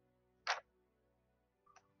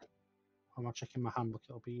 I'm not checking my handbook.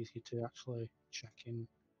 It'll be easy to actually check in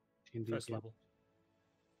D&D. First level.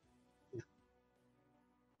 Yeah.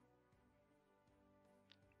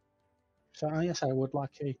 So yes, I would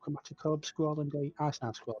like a Chromatic Orb scroll and a Ice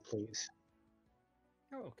Knife scroll, please.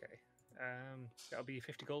 Oh, okay. That'll be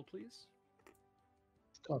 50 gold, please.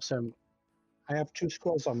 Awesome. I have 2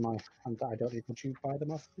 scrolls on my hand that I don't need. Would you buy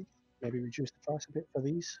them off me? Maybe reduce the price a bit for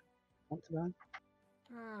these. Want to buy?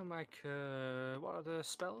 Mike, what are the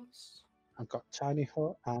spells? I've got Tiny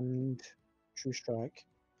Hut and True Strike,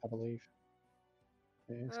 I believe.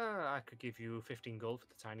 It is. I could give you 15 gold for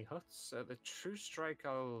the tiny huts. The True Strike,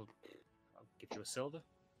 I'll give you a silver.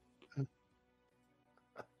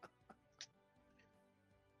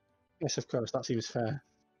 Yes, of course, that seems fair.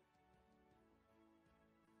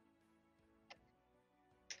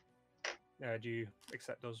 Do you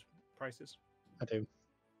accept those prices? I do.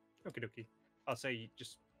 Okie dokie. I'll say you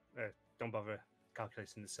just don't bother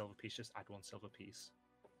calculating the silver piece, just add 1 silver piece.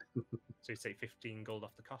 So you take 15 gold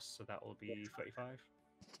off the cost, so that will be 35.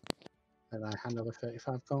 And I hand over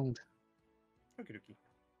 35 gold. Okie dokie.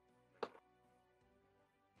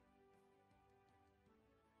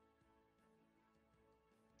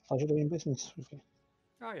 Pleasure doing business with you.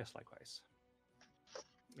 Ah, yes, likewise.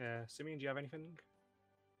 Symeon, do you have anything?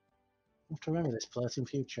 I have to remember this place in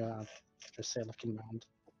future. I'd just say looking around.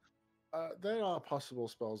 There are possible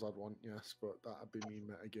spells I'd want, yes, but that'd be me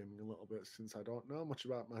metagaming a little bit since I don't know much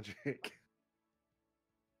about magic.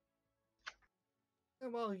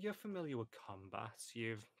 Well, you're familiar with combat.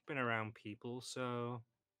 You've been around people, so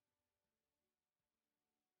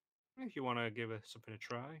if you want to give something a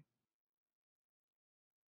try.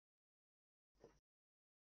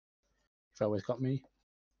 You've always got me.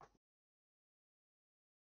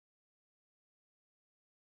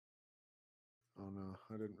 Oh no,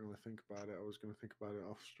 I didn't really think about it. I was going to think about it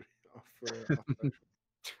off stream, off session.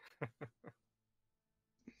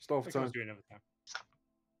 Stall for We can time. do another time.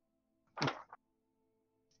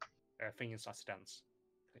 Finion starts to dance.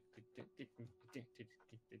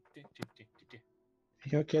 Are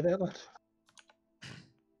you okay there, lad?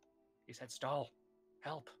 He said, "Stall,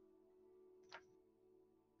 help."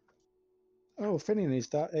 Oh, Finion, is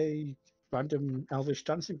that a random elvish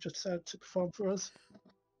dance you've just said to perform for us?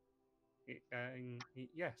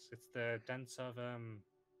 Yes, it's the dance of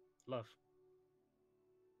love.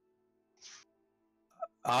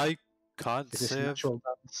 I can't Is this say an actual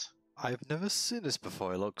dance? I've never seen this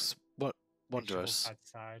before. It looks He shuffles wondrous. side to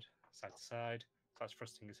side, side to side, starts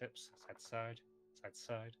thrusting his hips, side to side, side to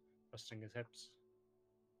side, thrusting his hips.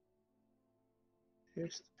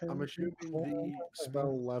 I'm assuming the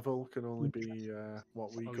spell level can only be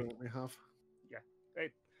what we Oh, currently have. Yeah.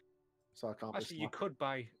 So I can't Actually, be you could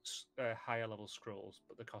buy higher level scrolls,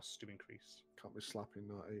 but the costs do increase. can't be slapping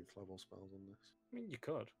that 8th level spells on this. I mean, you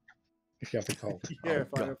could. If you have the gold. Yeah, Oh,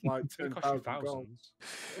 if I God. have like It's going to cost you 10,000 gold.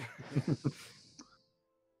 thousands.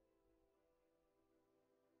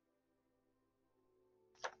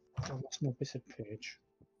 Oh, that's my wizard page.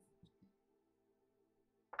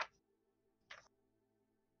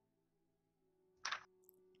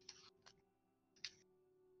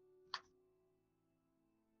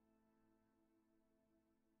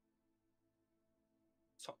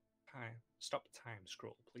 Stop time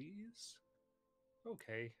scroll, please.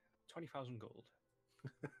 Okay, 20,000 gold.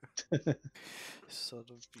 Sort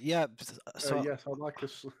of. Yeah. So Yes, I'd like a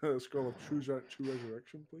scroll of true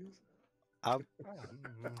resurrection, please.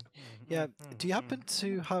 yeah. Do you happen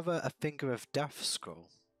to have a Finger of Death scroll?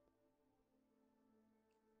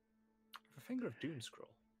 A Finger of Doom scroll.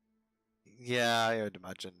 Yeah, I would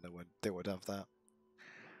imagine they would have that.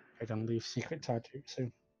 I don't leave secret tied to it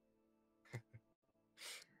soon.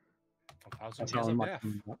 1,000 That's how years I'm of death.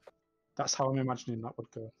 imagining that. That's how I'm imagining that would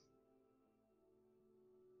go.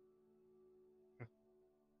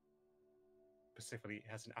 Specifically, it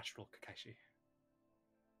has an astral Kakashi.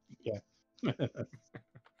 Yeah. Doop,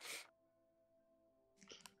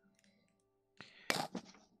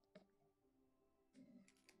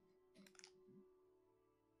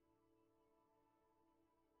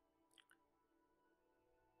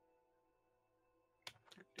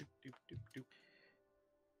 doop, doop,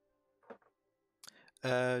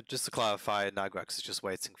 doop. Just to clarify, Nargrax is just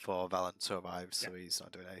waiting for Velan to arrive, so Yeah. he's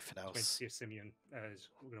not doing anything Just waiting to else. see if Symeon is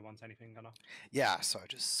going to want anything or not. Yeah, sorry,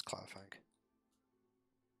 just clarifying.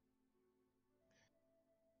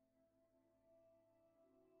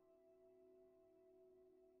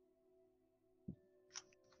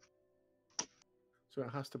 So it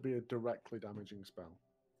has to be a directly damaging spell.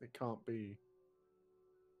 It can't be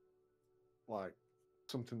like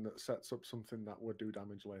something that sets up something that would do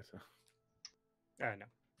damage later. No.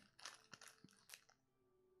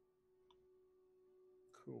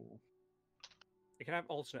 Cool. It can have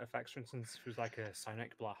alternate effects. For instance, if it was like a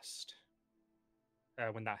Psionic Blast,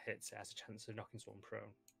 when that hits, it has a chance of knocking someone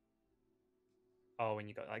prone. Or when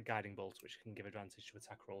you got like Guiding Bolt, which can give advantage to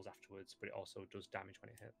attack rolls afterwards, but it also does damage when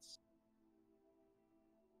it hits.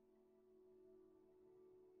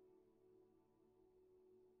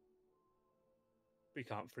 We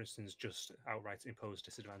can't, for instance, just outright impose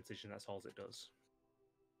disadvantage, and that's all it does.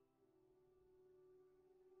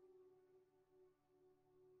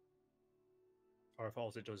 Or if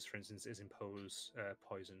all it does, for instance, is impose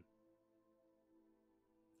poison.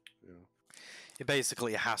 Yeah. It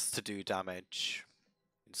basically has to do damage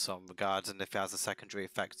in some regards, and if it has a secondary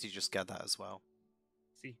effect, you just get that as well.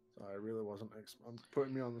 See? So I really wasn't. I'm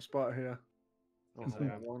putting me on the spot here. I don't know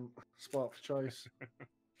what I want. Spot for choice.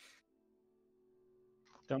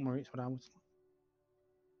 Don't worry, it's what I was.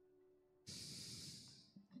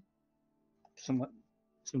 Seem to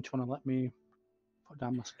want to let me put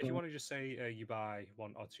down my If scroll. you want to just say you buy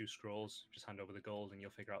 1 or 2 scrolls, just hand over the gold and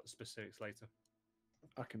you'll figure out the specifics later.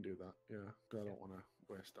 I can do that. Yeah, 'cause I don't want to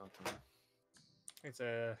waste our time. It's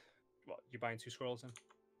what, you're buying 2 scrolls then?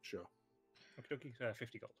 Sure. Okie dokie,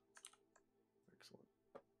 50 gold. Excellent.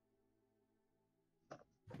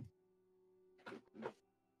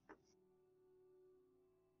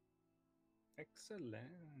 Excellent.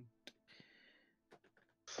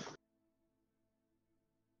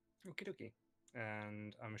 Okie dokie.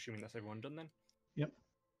 And I'm assuming that's everyone done then? Yep.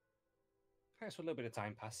 Okay, so a little bit of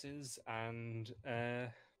time passes, and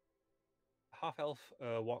half elf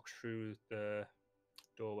walks through the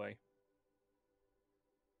doorway.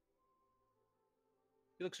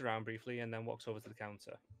 He looks around briefly and then walks over to the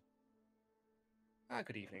counter.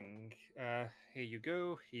 Good evening. Here you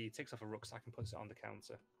go. He takes off a rucksack and puts it on the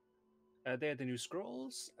counter. They're the new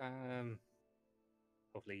scrolls.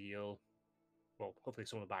 Hopefully hopefully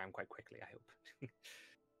someone will buy them quite quickly, I hope.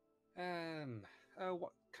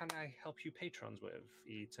 What can I help you patrons with?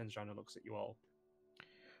 He turns around and looks at you all.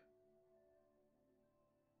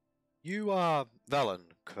 You are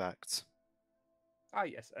Velan, correct? Ah,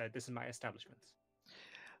 yes, this is my establishment.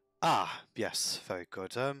 Ah, yes, very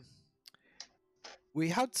good. We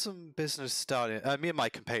had some business done in, me and my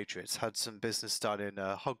compatriots had some business done in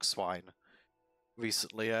Hogswine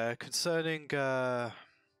recently, concerning the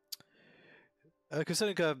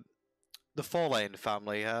Forlane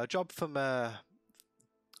family, a job from a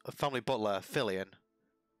family butler, Finion.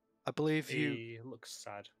 I believe He looks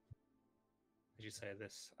sad as you say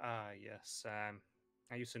this. Ah, yes. I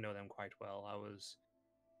used to know them quite well. I was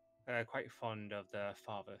quite fond of the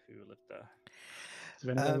father who lived there. Is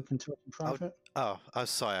there any way we can talk in private? Oh,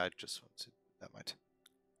 sorry, I just wanted... Never mind.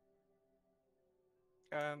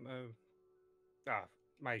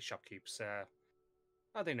 My shopkeepers,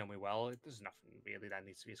 they know me well. There's nothing really that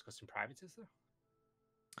needs to be discussed in private, is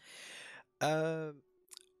there?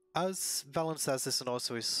 As Velan says this and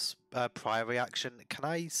also his prior reaction, can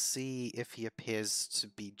I see if he appears to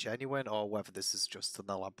be genuine or whether this is just an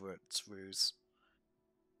elaborate ruse?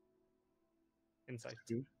 Insight.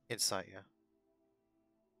 Insight, yeah.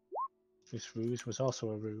 This ruse was also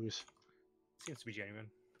a ruse. Seems to be genuine.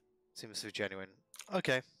 Seems to be genuine.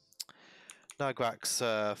 Okay. Nargrax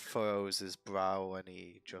furrows his brow and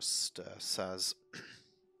he just says,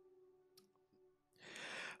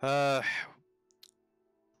 I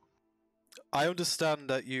understand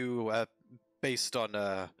that you, based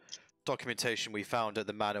on documentation we found at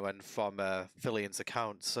the manor and from Fillion's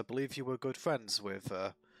accounts, I believe you were good friends with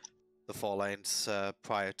the Forlanes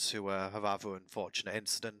prior to a rather unfortunate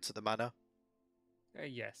incident at the manor.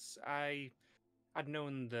 Yes, I'd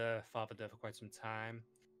known the father there for quite some time.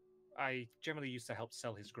 I generally used to help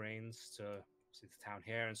sell his grains to the town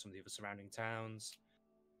here and some of the other surrounding towns.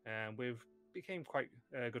 And we've became quite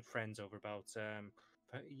good friends over about 30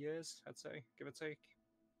 years, I'd say, give or take.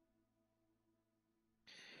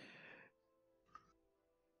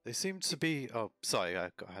 They seem to be. Oh, sorry.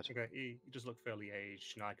 Go ahead. Okay, he does look fairly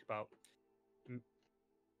aged, like about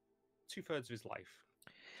 2/3 of his life.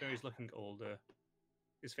 So he's looking older.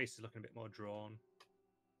 His face is looking a bit more drawn.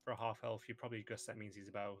 For a half elf, you probably guess that means he's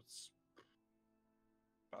about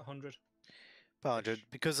 100. About 100.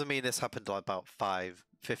 Because I mean, this happened like about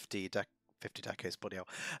 50 decades, bloody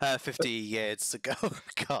hell. 50 years ago.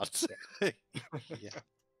 God. Yeah.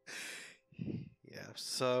 Yeah.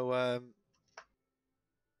 So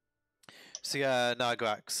yeah,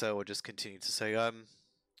 Nargrax. So we'll just continue to say,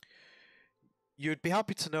 you'd be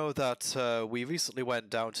happy to know that we recently went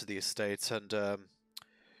down to the estate, and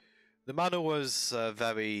the manor was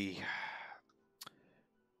very.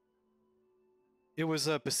 It was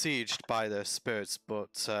besieged by the spirits,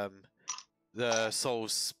 but the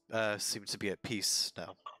souls seem to be at peace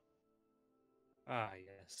now. Ah,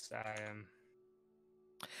 yes.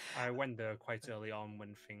 I went there quite early on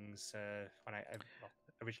when things, when I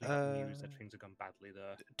originally got news that things had gone badly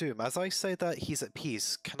there. Doom, as I say that he's at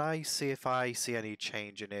peace, can I see if I see any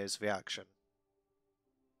change in his reaction?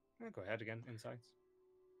 Go ahead again, insights.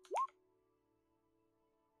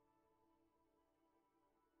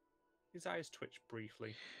 His eyes twitch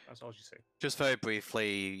briefly. That's all you see. Just very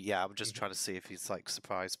briefly, yeah. I'm just trying to see if he's like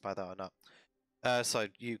surprised by that or not. So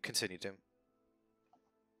you continue, Doom.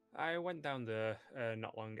 I went down there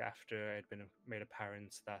not long after it had been made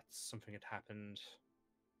apparent that something had happened.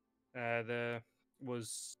 There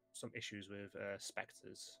was some issues with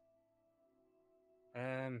specters.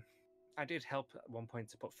 I did help at one point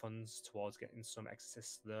to put funds towards getting some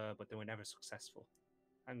exorcists there, but they were never successful.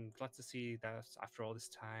 I'm glad to see that after all this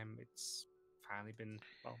time, it's finally been,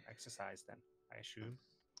 well, exercised then, I assume.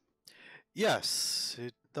 Yes,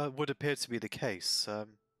 that would appear to be the case.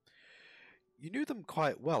 You knew them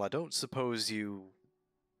quite well. I don't suppose you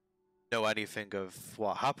know anything of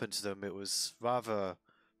what happened to them. It was rather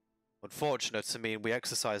unfortunate. I mean, we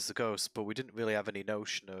exorcised the ghosts, but we didn't really have any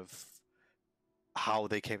notion of how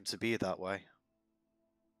they came to be that way.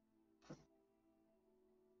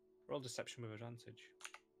 Roll deception with advantage.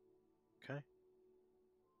 Okay.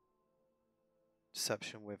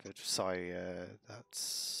 Deception with it. Sorry,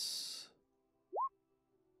 that's.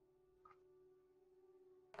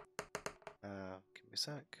 Give me a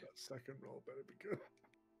sec. That second roll better be good.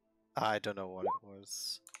 I don't know what it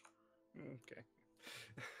was. Okay.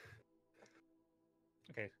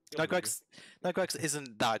 Okay. Nargrax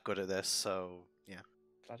isn't that good at this, so yeah.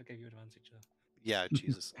 Glad I gave you advantage though. Yeah,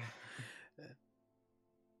 Jesus.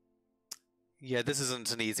 Yeah, this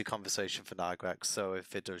isn't an easy conversation for Nargrax, so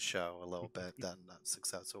if it does show a little bit, then that's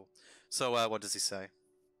successful. So, what does he say?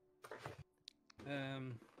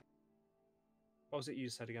 What was it you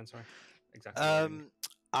said again? Sorry, exactly.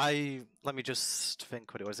 Let me just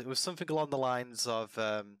think what it was. It was something along the lines of,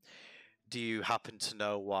 do you happen to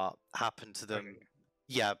know what happened to them? Okay.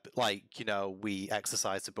 Yeah, like, we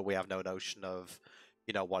exercised it, but we have no notion of,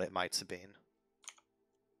 what it might have been.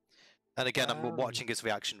 And again, I'm watching his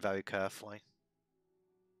reaction very carefully.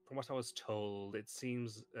 From what I was told, it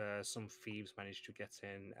seems some thieves managed to get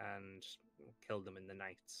in and kill them in the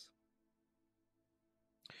night.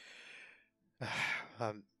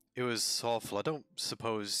 It was awful. I don't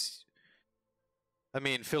suppose. I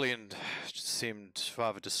mean, Finion seemed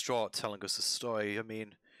rather distraught telling us the story. I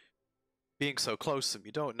mean, being so close to them,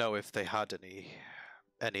 you don't know if they had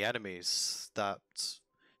any enemies that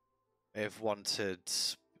may have wanted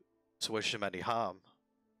to wish him any harm.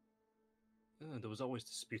 There was always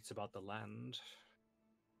disputes about the land,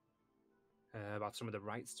 about some of the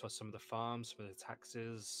rights to some of the farms, some of the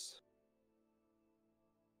taxes.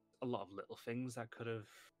 A lot of little things that could have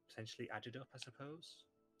potentially added up, I suppose.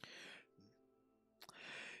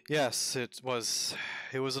 Yes, it was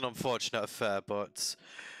an unfortunate affair, but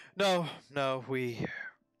no,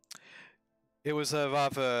 it was a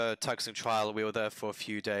rather taxing trial. We were there for a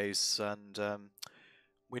few days, and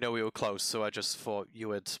we know we were close, so I just thought you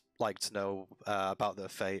would like to know about their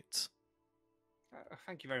fate.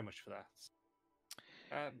 Thank you very much for that.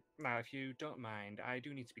 Now, if you don't mind, I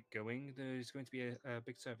do need to be going. There's going to be a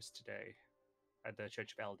big service today at the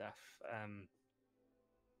Church of Eldaf.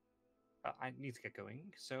 I need to get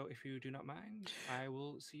going, so if you do not mind, I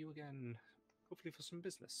will see you again, hopefully for some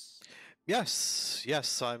business. Yes,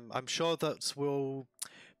 I'm sure that we'll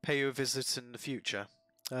pay you a visit in the future.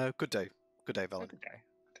 Good day, Velan. Good day.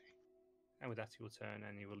 And with that, he will turn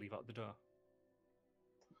and he will leave out the door.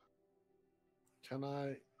 Can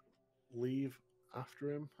I leave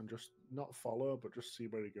after him and just not follow, but just see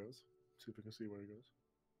where he goes. See if we can see where he goes.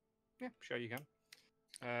 Yeah, sure you can.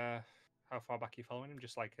 How far back are you following him?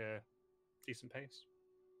 Just like a decent pace?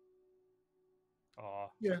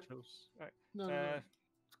 Or Yeah. close? Right. No,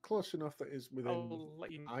 it's close enough that is within. I'll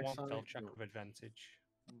let you one eyesight, stealth check no. with advantage.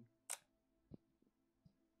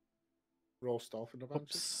 Roll stealth and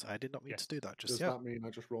advantage. Oops, I did not mean Yes. to do that just Does yet. that mean I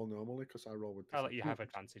just roll normally? Because I roll with I'll let you have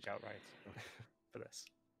disadvantage. advantage outright for this.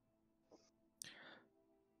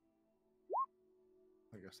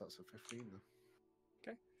 I guess that's a 15 then.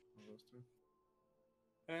 Okay. One of those two.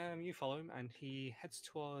 You follow him, and he heads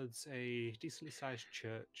towards a decently sized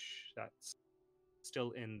church that's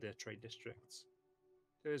still in the trade district.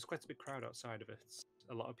 There's quite a big crowd outside of it.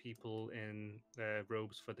 A lot of people in their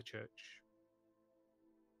robes for the church.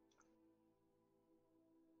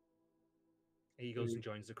 He goes and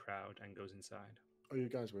joins the crowd and goes inside. Are you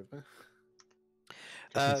guys with me?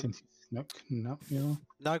 No, you.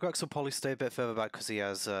 Nargrax will probably stay a bit further back because he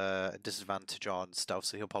has a disadvantage on stealth,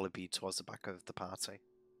 so he'll probably be towards the back of the party.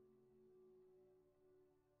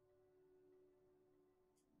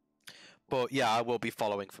 But yeah, I will be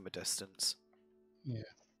following from a distance. Yeah.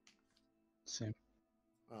 Same.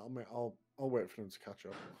 I'll wait for them to catch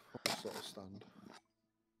up. I'll sort of stand,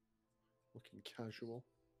 looking casual.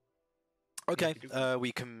 Okay,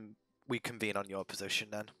 we convene on your position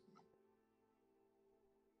then.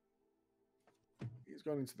 He's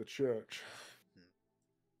gone into the church.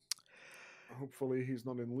 Hopefully, he's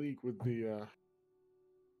not in league with the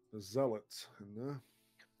zealots in there.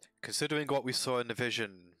 Considering what we saw in the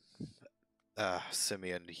vision,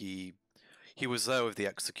 Symeon, he was there with the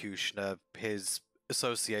executioner. His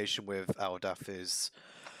association with Aldaf is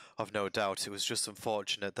of no doubt. It was just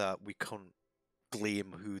unfortunate that we couldn't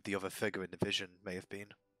glean who the other figure in the vision may have been.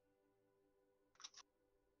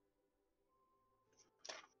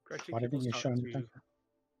 Gradually, Why people didn't you start show him?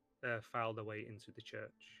 to file their way into the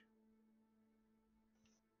church.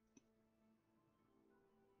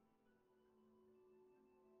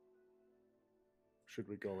 Should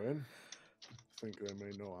we go in? I think they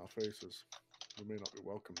may know our faces. We may not be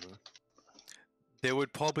welcome there. They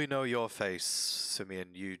would probably know your face,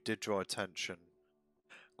 Symeon. You did draw attention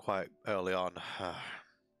quite early on.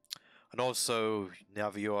 And also,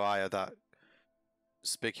 neither you or I are that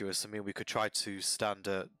conspicuous. I mean, we could try to stand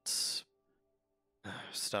at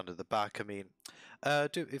the back. I mean,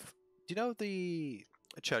 do you know the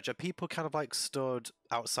church? Are people kind of like stood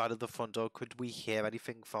outside of the front door? Could we hear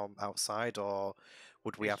anything from outside, or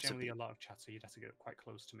would we There's have to generally be? a lot of chatter. You'd have to get quite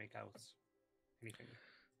close to make out anything.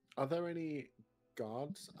 Are there any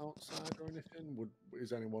guards outside or anything?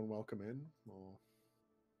 Is anyone welcome in? Or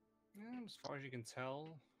As far as you can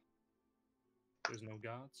tell, there's no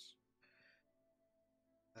guards.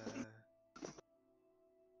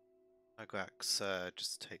 Nargrax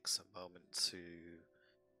just takes a moment to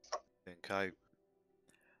think.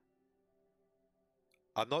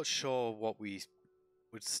 I'm not sure what we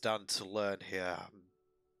would stand to learn here.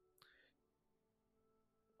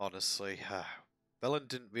 Honestly, Velan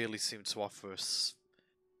didn't really seem to offer us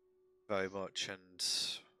very much, and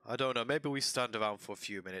I don't know. Maybe we stand around for a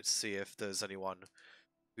few minutes, see if there's anyone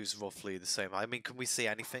who's roughly the same. I mean, can we see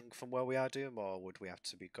anything from where we are, Doom, or would we have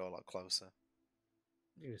to go a lot closer?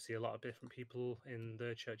 You see a lot of different people in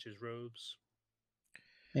the church's robes.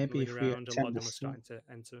 Maybe Moving if we around, a lot of attempt them are this, starting to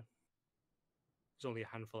enter. There's only a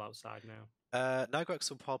handful outside now. Nargrax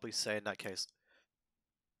will probably say in that case,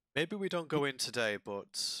 maybe we don't go in today,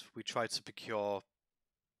 but we try to procure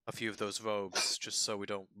a few of those robes just so we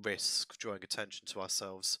don't risk drawing attention to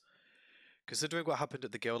ourselves. Considering what happened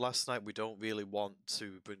at the guild last night, we don't really want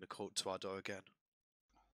to bring the cult to our door again.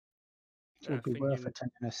 it would be worth Finion,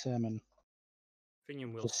 attending a sermon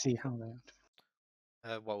Finion will to see how they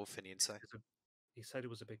act. What will Finion say? He said it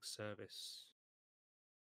was a big service.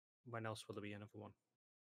 When else will there be another one?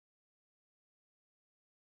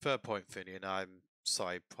 Fair point, Finion. I'm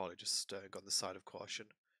sorry, probably just got on the side of caution.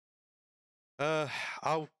 I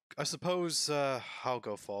suppose I'll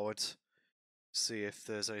go forward. See if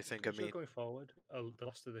there's anything. I mean, Going forward, the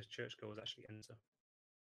last of the churchgoers actually enter,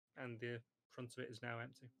 and the front of it is now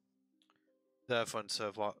empty. the front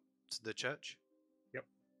of what? The church? Yep.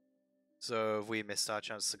 So have we missed our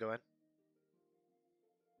chance to go in?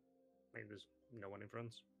 I mean, there's no one in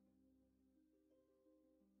front.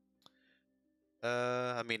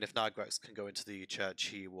 I mean, if Nargrax can go into the church,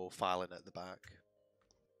 he will file in at the back.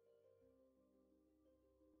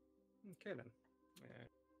 Okay then.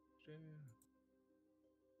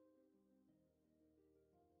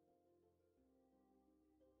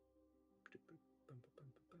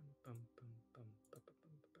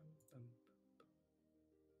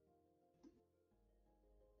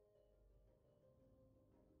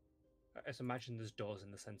 just imagine there's doors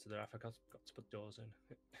in the center there. I forgot to put doors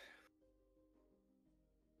in.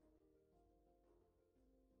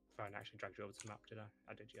 Fine, I actually dragged you over to the map, did I?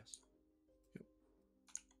 I did, yes.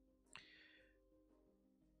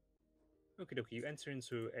 Okie dokie, you enter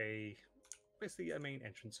into basically a main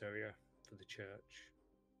entrance area for the church.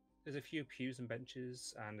 There's a few pews and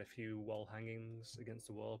benches and a few wall hangings against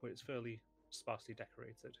the wall, but it's fairly sparsely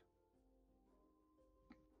decorated.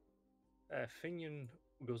 Finion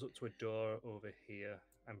goes up to a door over here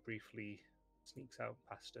and briefly sneaks out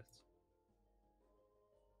past it.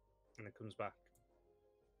 And then comes back.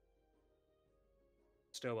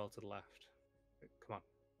 Stairwell to the left. Come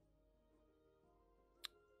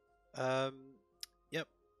on. Yep.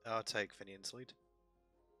 I'll take Finion's lead.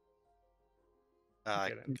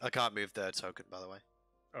 Okay, then. I can't move the token, by the way.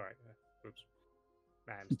 Alright. Oops.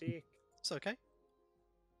 My mistake. It's okay.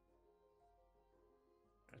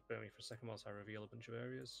 Just bear with me for a second whilst I reveal a bunch of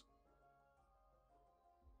areas.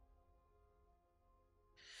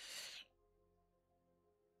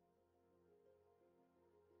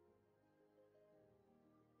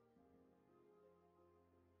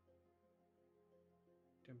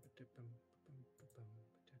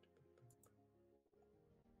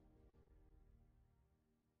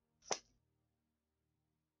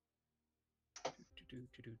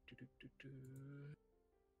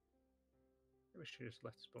 I wish I just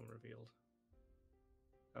left spawn revealed.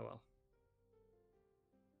 Oh well.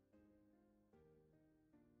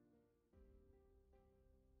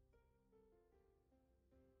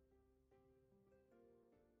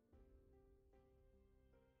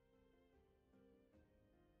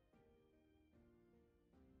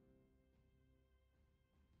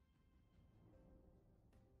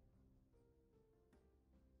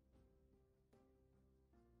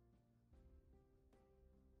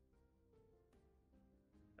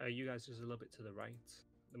 You guys just a little bit to the right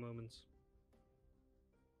at the moment.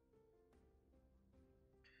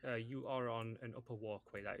 You are on an upper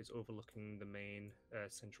walkway that is overlooking the main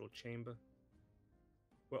central chamber.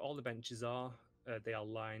 Where all the benches are, they are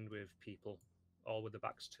lined with people, all with their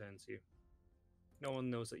backs turned to you. No one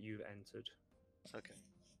knows that you've entered. Okay.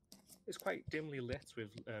 It's quite dimly lit with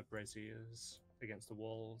braziers against the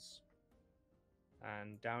walls.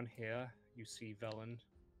 And down here, you see Velan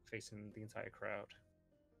facing the entire crowd.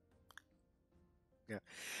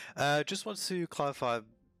 Yeah. Just want to clarify,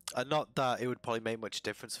 not that it would probably make much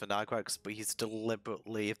difference for Nargrax, but he's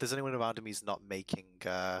deliberately, if there's anyone around him, he's not making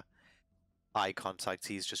eye contact.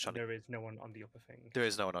 He's just trying to... There is no one on the upper thing. There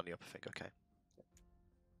is no one on the upper thing, okay.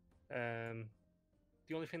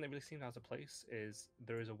 The only thing that really seems out of place is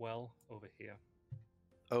there is a well over here.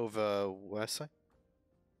 Over where, say?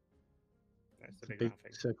 That's the Big round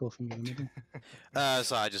thing. circle from the middle.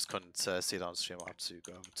 So I just couldn't see it on stream. I have to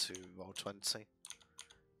go over to Roll20.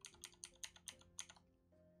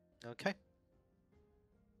 Okay.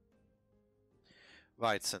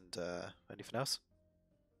 Right, and anything else?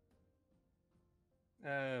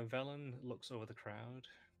 Velan looks over the crowd.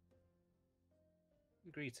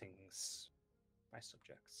 Greetings, my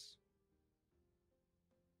subjects.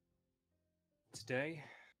 Today,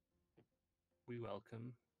 we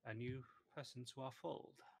welcome a new person to our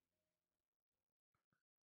fold.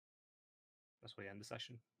 That's where we end the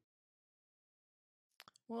session.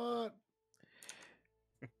 What?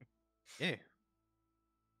 Yeah.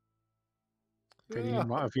 Finion,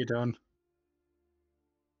 what have you done?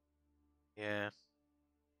 Yeah.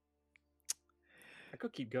 I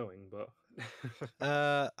could keep going, but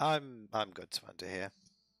I'm good to end it here.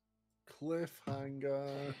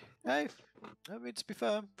 Cliffhanger. Hey, I mean, to be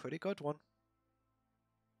fair, pretty good one.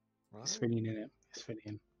 It's Right. Finion in it. It's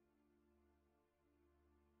Finion.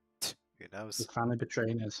 Who knows? He's finally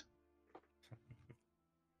betraying us.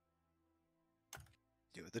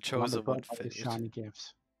 You were the The one that chosen one, brought back the Finion. shiny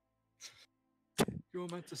gifts. you're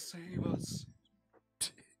meant to save us.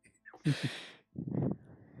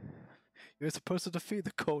 You're supposed to defeat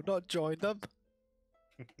the cult, not join them.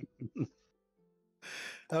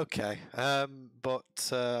 Okay,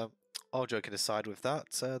 but all joking aside with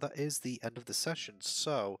that, that is the end of the session.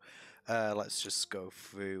 So let's just go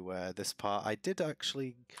through this part. I did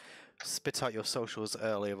actually spit out your socials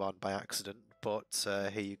earlier on by accident, but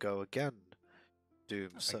here you go again,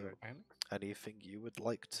 Doom. So anything you would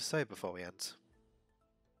like to say before we end?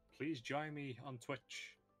 Please join me on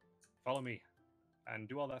Twitch. Follow me and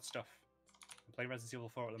do all that stuff. I'm playing Resident Evil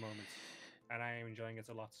 4 at the moment, and I am enjoying it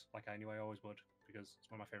a lot, like I knew I always would, because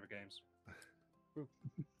it's one of my favorite games.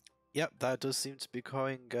 Yep, that does seem to be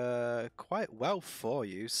going quite well for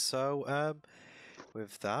you. So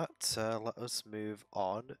with that, let us move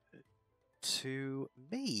on to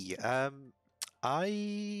me.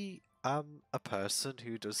 I am a person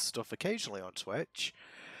who does stuff occasionally on Twitch.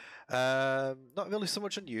 Not really so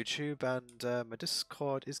much on YouTube, and my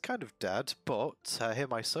Discord is kind of dead, but here are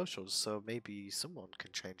my socials, so maybe someone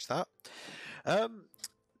can change that.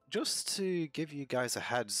 Just to give you guys a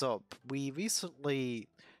heads up, we recently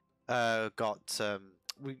got...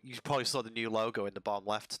 you probably saw the new logo in the bottom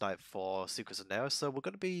left tonight for Secrets of Neros, so we're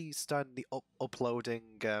going to be starting the uploading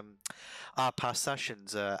our past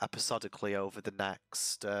sessions episodically over the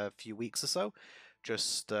next few weeks or so,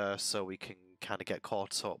 just so we can kind of get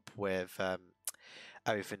caught up with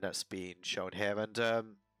everything that's been shown here. And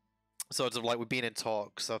sort of like we've been in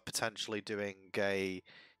talks of potentially doing a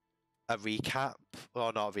recap,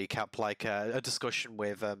 or not a recap, like a discussion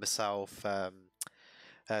with myself,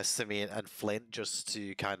 Symeon and Flint, just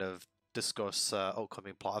to kind of discuss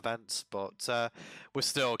upcoming plot events, but we're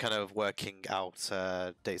still kind of working out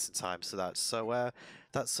dates and times for that. So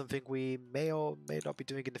that's something we may or may not be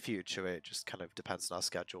doing in the future. It just kind of depends on our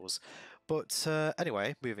schedules. But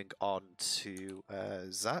anyway, moving on to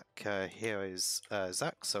Zach. Here is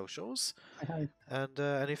Zach's socials. Hi. And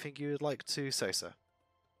anything you would like to say, sir?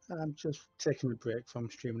 I'm just taking a break from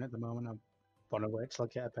streaming at the moment. I want to wait till I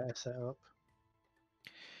get a better setup.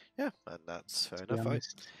 Yeah, and that's fair To be enough.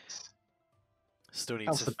 honest, Still need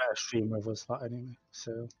Al's to. the better streamer of us lot anyway,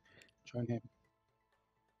 so join him.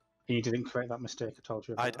 You didn't correct that mistake I told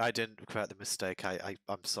you about. I didn't correct the mistake.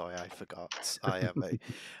 I'm sorry, I forgot. I am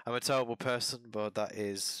I'm a terrible person, but that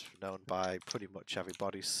is known by pretty much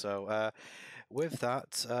everybody. So with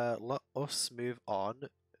that, let us move on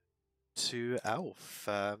to Elf.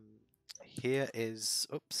 Here is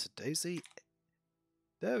Daisy.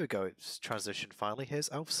 There we go. It's transitioned finally. Here's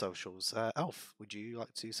Elf socials. Elf, would you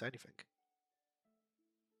like to say anything?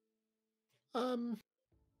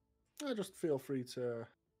 I just feel free to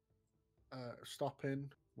stop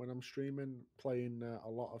in when I'm streaming, playing a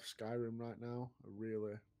lot of Skyrim right now.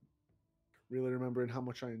 Really remembering how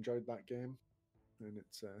much I enjoyed that game, and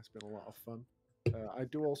it's been a lot of fun. I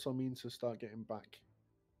do also mean to start getting back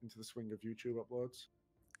into the swing of YouTube uploads,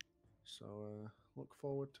 so look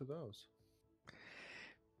forward to those.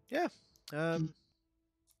 Yeah.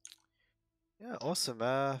 Yeah,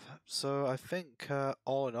 awesome. So I think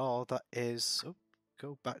all in all, that is. Oh,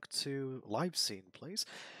 go back to live scene, please.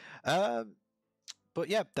 But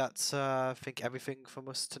yeah, that's I think everything from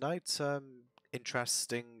us tonight.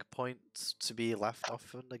 Interesting points to be left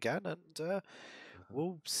off on again, and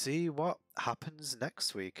we'll see what happens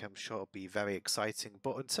next week. I'm sure it'll be very exciting.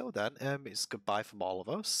 But until then, it's goodbye from all of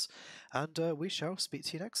us, and we shall speak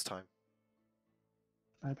to you next time.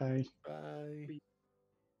 Bye bye. Bye.